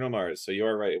Stravinsky to Bruno Mars." So you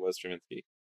are right; it was Stravinsky.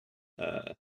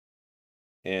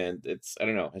 And it's, I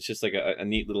don't know, it's just like a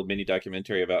neat little mini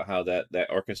documentary about how that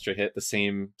orchestra hit, the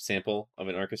same sample of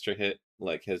an orchestra hit,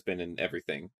 like has been in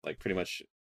everything, like pretty much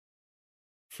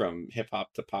from hip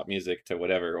hop to pop music to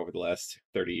whatever over the last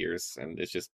 30 years. And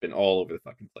it's just been all over the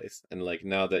fucking place. And like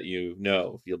now that you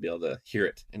know, you'll be able to hear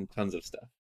it in tons of stuff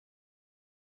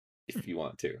if you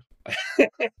want to.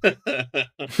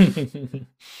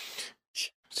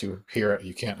 To hear it,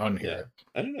 you can't unhear Yeah. it.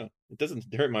 I don't know. It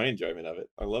doesn't hurt my enjoyment of it.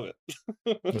 I love it.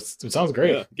 It sounds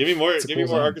great. Yeah. Give me more. It's a Give me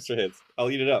cool more song. orchestra hits. I'll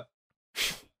eat it up.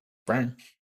 Brian.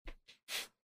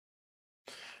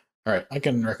 All right, I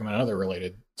can recommend another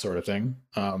related sort of thing.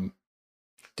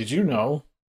 Did you know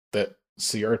that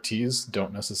CRTs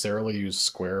don't necessarily use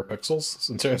square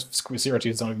pixels?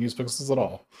 CRTs don't use pixels at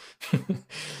all.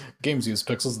 Games use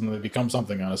pixels and they become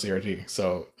something on a CRT.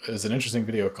 So there's an interesting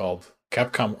video called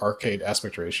Capcom Arcade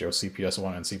Aspect Ratio,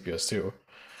 CPS1 and CPS2,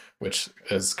 which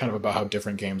is kind of about how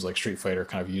different games like Street Fighter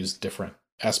kind of use different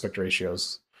aspect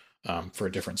ratios for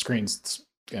different screens,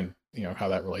 and how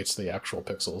that relates to the actual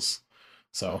pixels.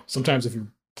 So sometimes if you're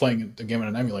playing a game in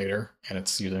an emulator and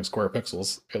it's using square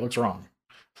pixels, it looks wrong.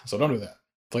 So don't do that.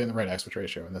 Play in the right aspect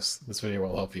ratio, and this video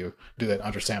will help you do that,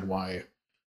 understand why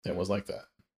it was like that.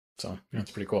 So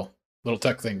it's pretty cool. Little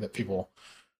tech thing that people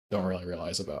don't really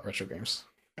realize about retro games.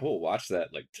 I will watch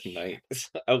that like tonight.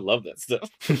 I love that stuff.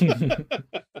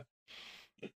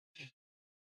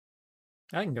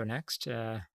 I can go next.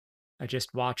 I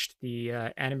just watched the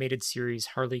animated series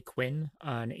Harley Quinn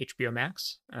on HBO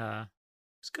Max.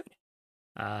 It's good.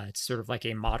 It's sort of like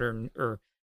a modern or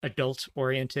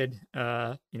adult-oriented,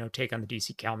 take on the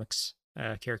DC Comics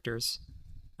characters,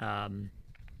 and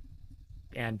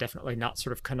definitely not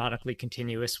sort of canonically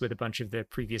continuous with a bunch of the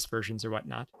previous versions or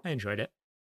whatnot. I enjoyed it.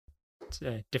 It's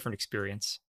a different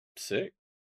experience. Sick.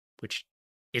 Which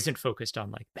isn't focused on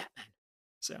like Batman.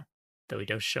 So, though he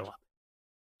does show up.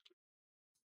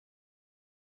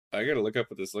 I gotta look up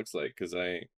what this looks like because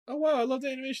oh wow, I love the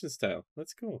animation style.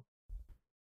 That's cool.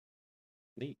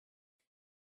 Neat.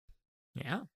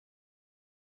 Yeah.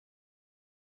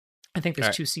 I think there's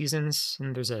Alright. 2 seasons,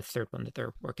 and there's a third one that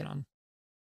they're working on.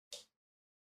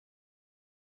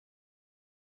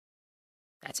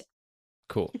 That's it.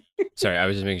 Cool. Sorry, I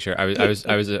was just making sure. I was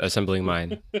assembling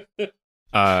mine.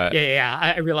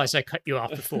 I realized I cut you off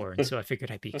before, and so I figured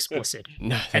I'd be explicit.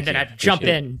 No, And thank then you. I'd jump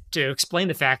Appreciate it. in to explain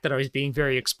the fact that I was being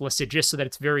very explicit, just so that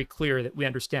it's very clear that we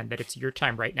understand that it's your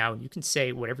time right now, and you can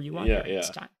say whatever you want Yeah, during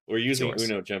this yeah. time. We're using yours.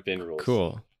 Uno jump in rules.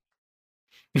 Cool.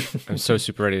 I'm so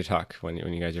super ready to talk when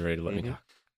you guys are ready to let me Mhm. talk.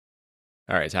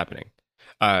 All right, it's happening.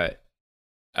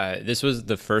 This was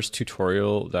the first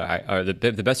tutorial that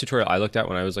the best tutorial I looked at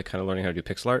when I was like kind of learning how to do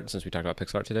pixel art. Since we talked about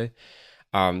pixel art today,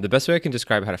 the best way I can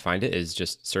describe how to find it is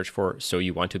just search for "so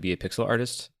you want to be a pixel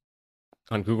artist"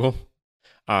 on Google.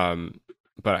 But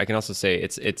I can also say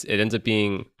it ends up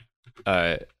being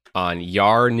on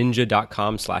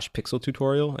yarninja.com/pixel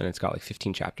tutorial, and it's got like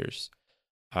 15 chapters.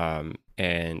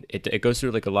 And it goes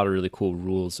through like a lot of really cool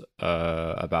rules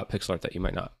about pixel art that you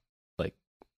might not like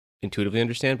intuitively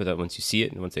understand, but that once you see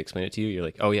it and once they explain it to you, you're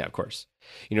like, oh yeah, of course.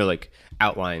 Like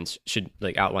outline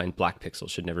black pixels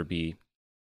should never be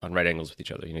on right angles with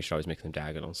each other. You should always make them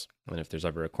diagonals. And if there's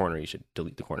ever a corner, you should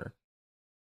delete the corner.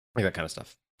 Like that kind of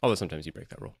stuff. Although sometimes you break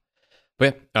that rule.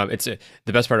 But yeah, the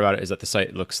best part about it is that the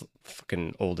site looks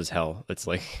fucking old as hell. It's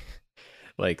like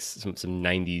some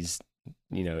 90s,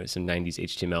 some 90s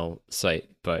HTML site,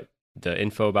 but the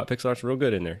info about pixel art's real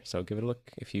good in there. So give it a look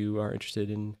if you are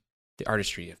interested in the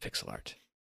artistry of pixel art,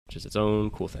 which is its own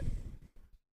cool thing.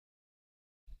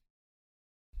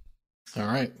 All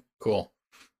right, cool.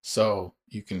 So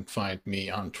you can find me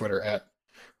on Twitter at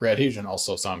Radhesion,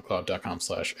 also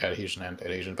soundcloud.com/adhesion and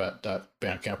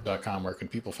adhesionbet.bandcamp.com. Where can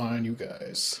people find you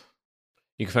guys?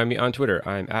 You can find me on Twitter.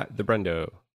 I'm at the Brendo.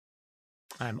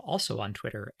 I'm also on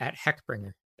Twitter at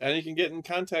Heckbringer. And you can get in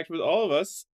contact with all of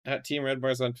us at Team Red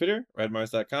Mars on Twitter,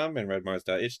 redmars.com, and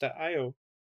redmars.itch.io.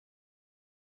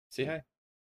 Say hi.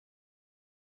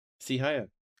 See hi.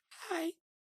 Hi.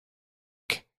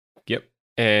 Yep.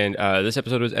 And this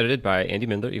episode was edited by Andy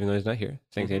Mindler, even though he's not here.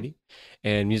 Thanks, Andy.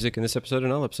 And music in this episode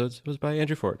and all episodes was by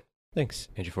Andrew Ford. Thanks,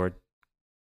 Andrew Ford.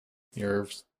 You're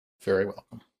very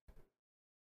welcome.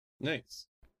 Nice.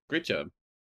 Great job.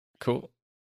 Cool.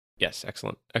 Yes,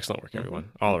 excellent. Excellent work,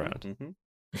 everyone. All around.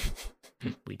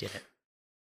 We did it.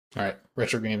 All right,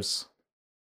 retro games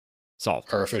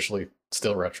Solved. are officially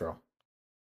still retro.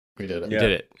 We did it. We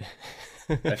did it.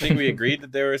 I think we agreed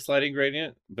that they were a sliding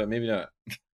gradient, but maybe not.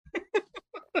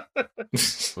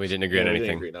 We didn't agree on We anything.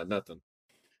 didn't agree on nothing.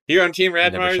 Here on Team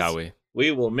Red Never Mars, shall we.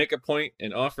 we will make a point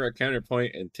and offer a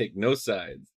counterpoint and take no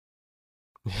sides.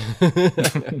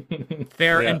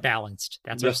 Fair Yeah. and balanced.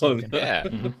 That's No, our slogan. no. Yeah.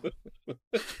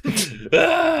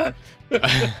 Ah!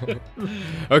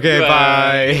 Okay,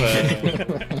 bye.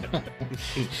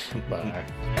 Bye.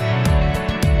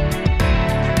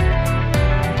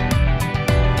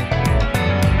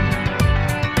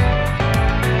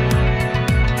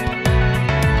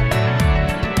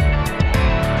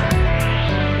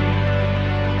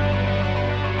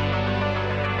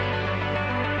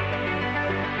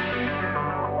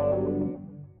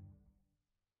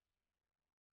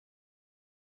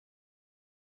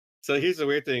 So here's the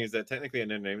weird thing: is that technically I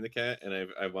never named the cat, and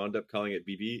I wound up calling it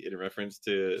BB in reference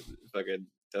to fucking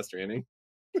Death Stranding.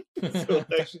 So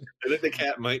I think the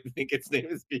cat might think its name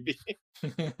is BB.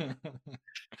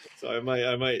 So I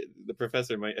might. The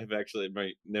professor might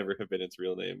never have been its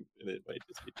real name, and it might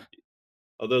just be BB.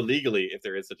 Although legally, if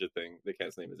there is such a thing, the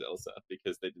cat's name is Elsa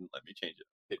because they didn't let me change it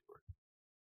on paperwork.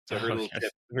 So her little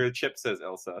yes. her chip says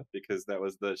Elsa because that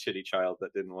was the shitty child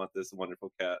that didn't want this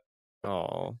wonderful cat.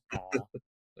 Oh.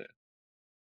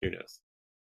 Who knows?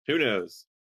 Who knows?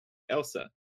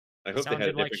 Elsa. I hope they had a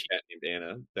Sounded like different cat named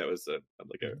Anna. That was a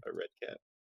red cat.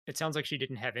 It sounds like she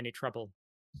didn't have any trouble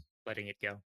letting it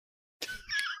go.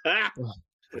 Ah!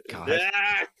 God.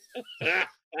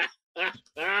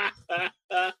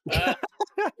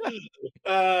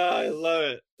 I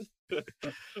love it.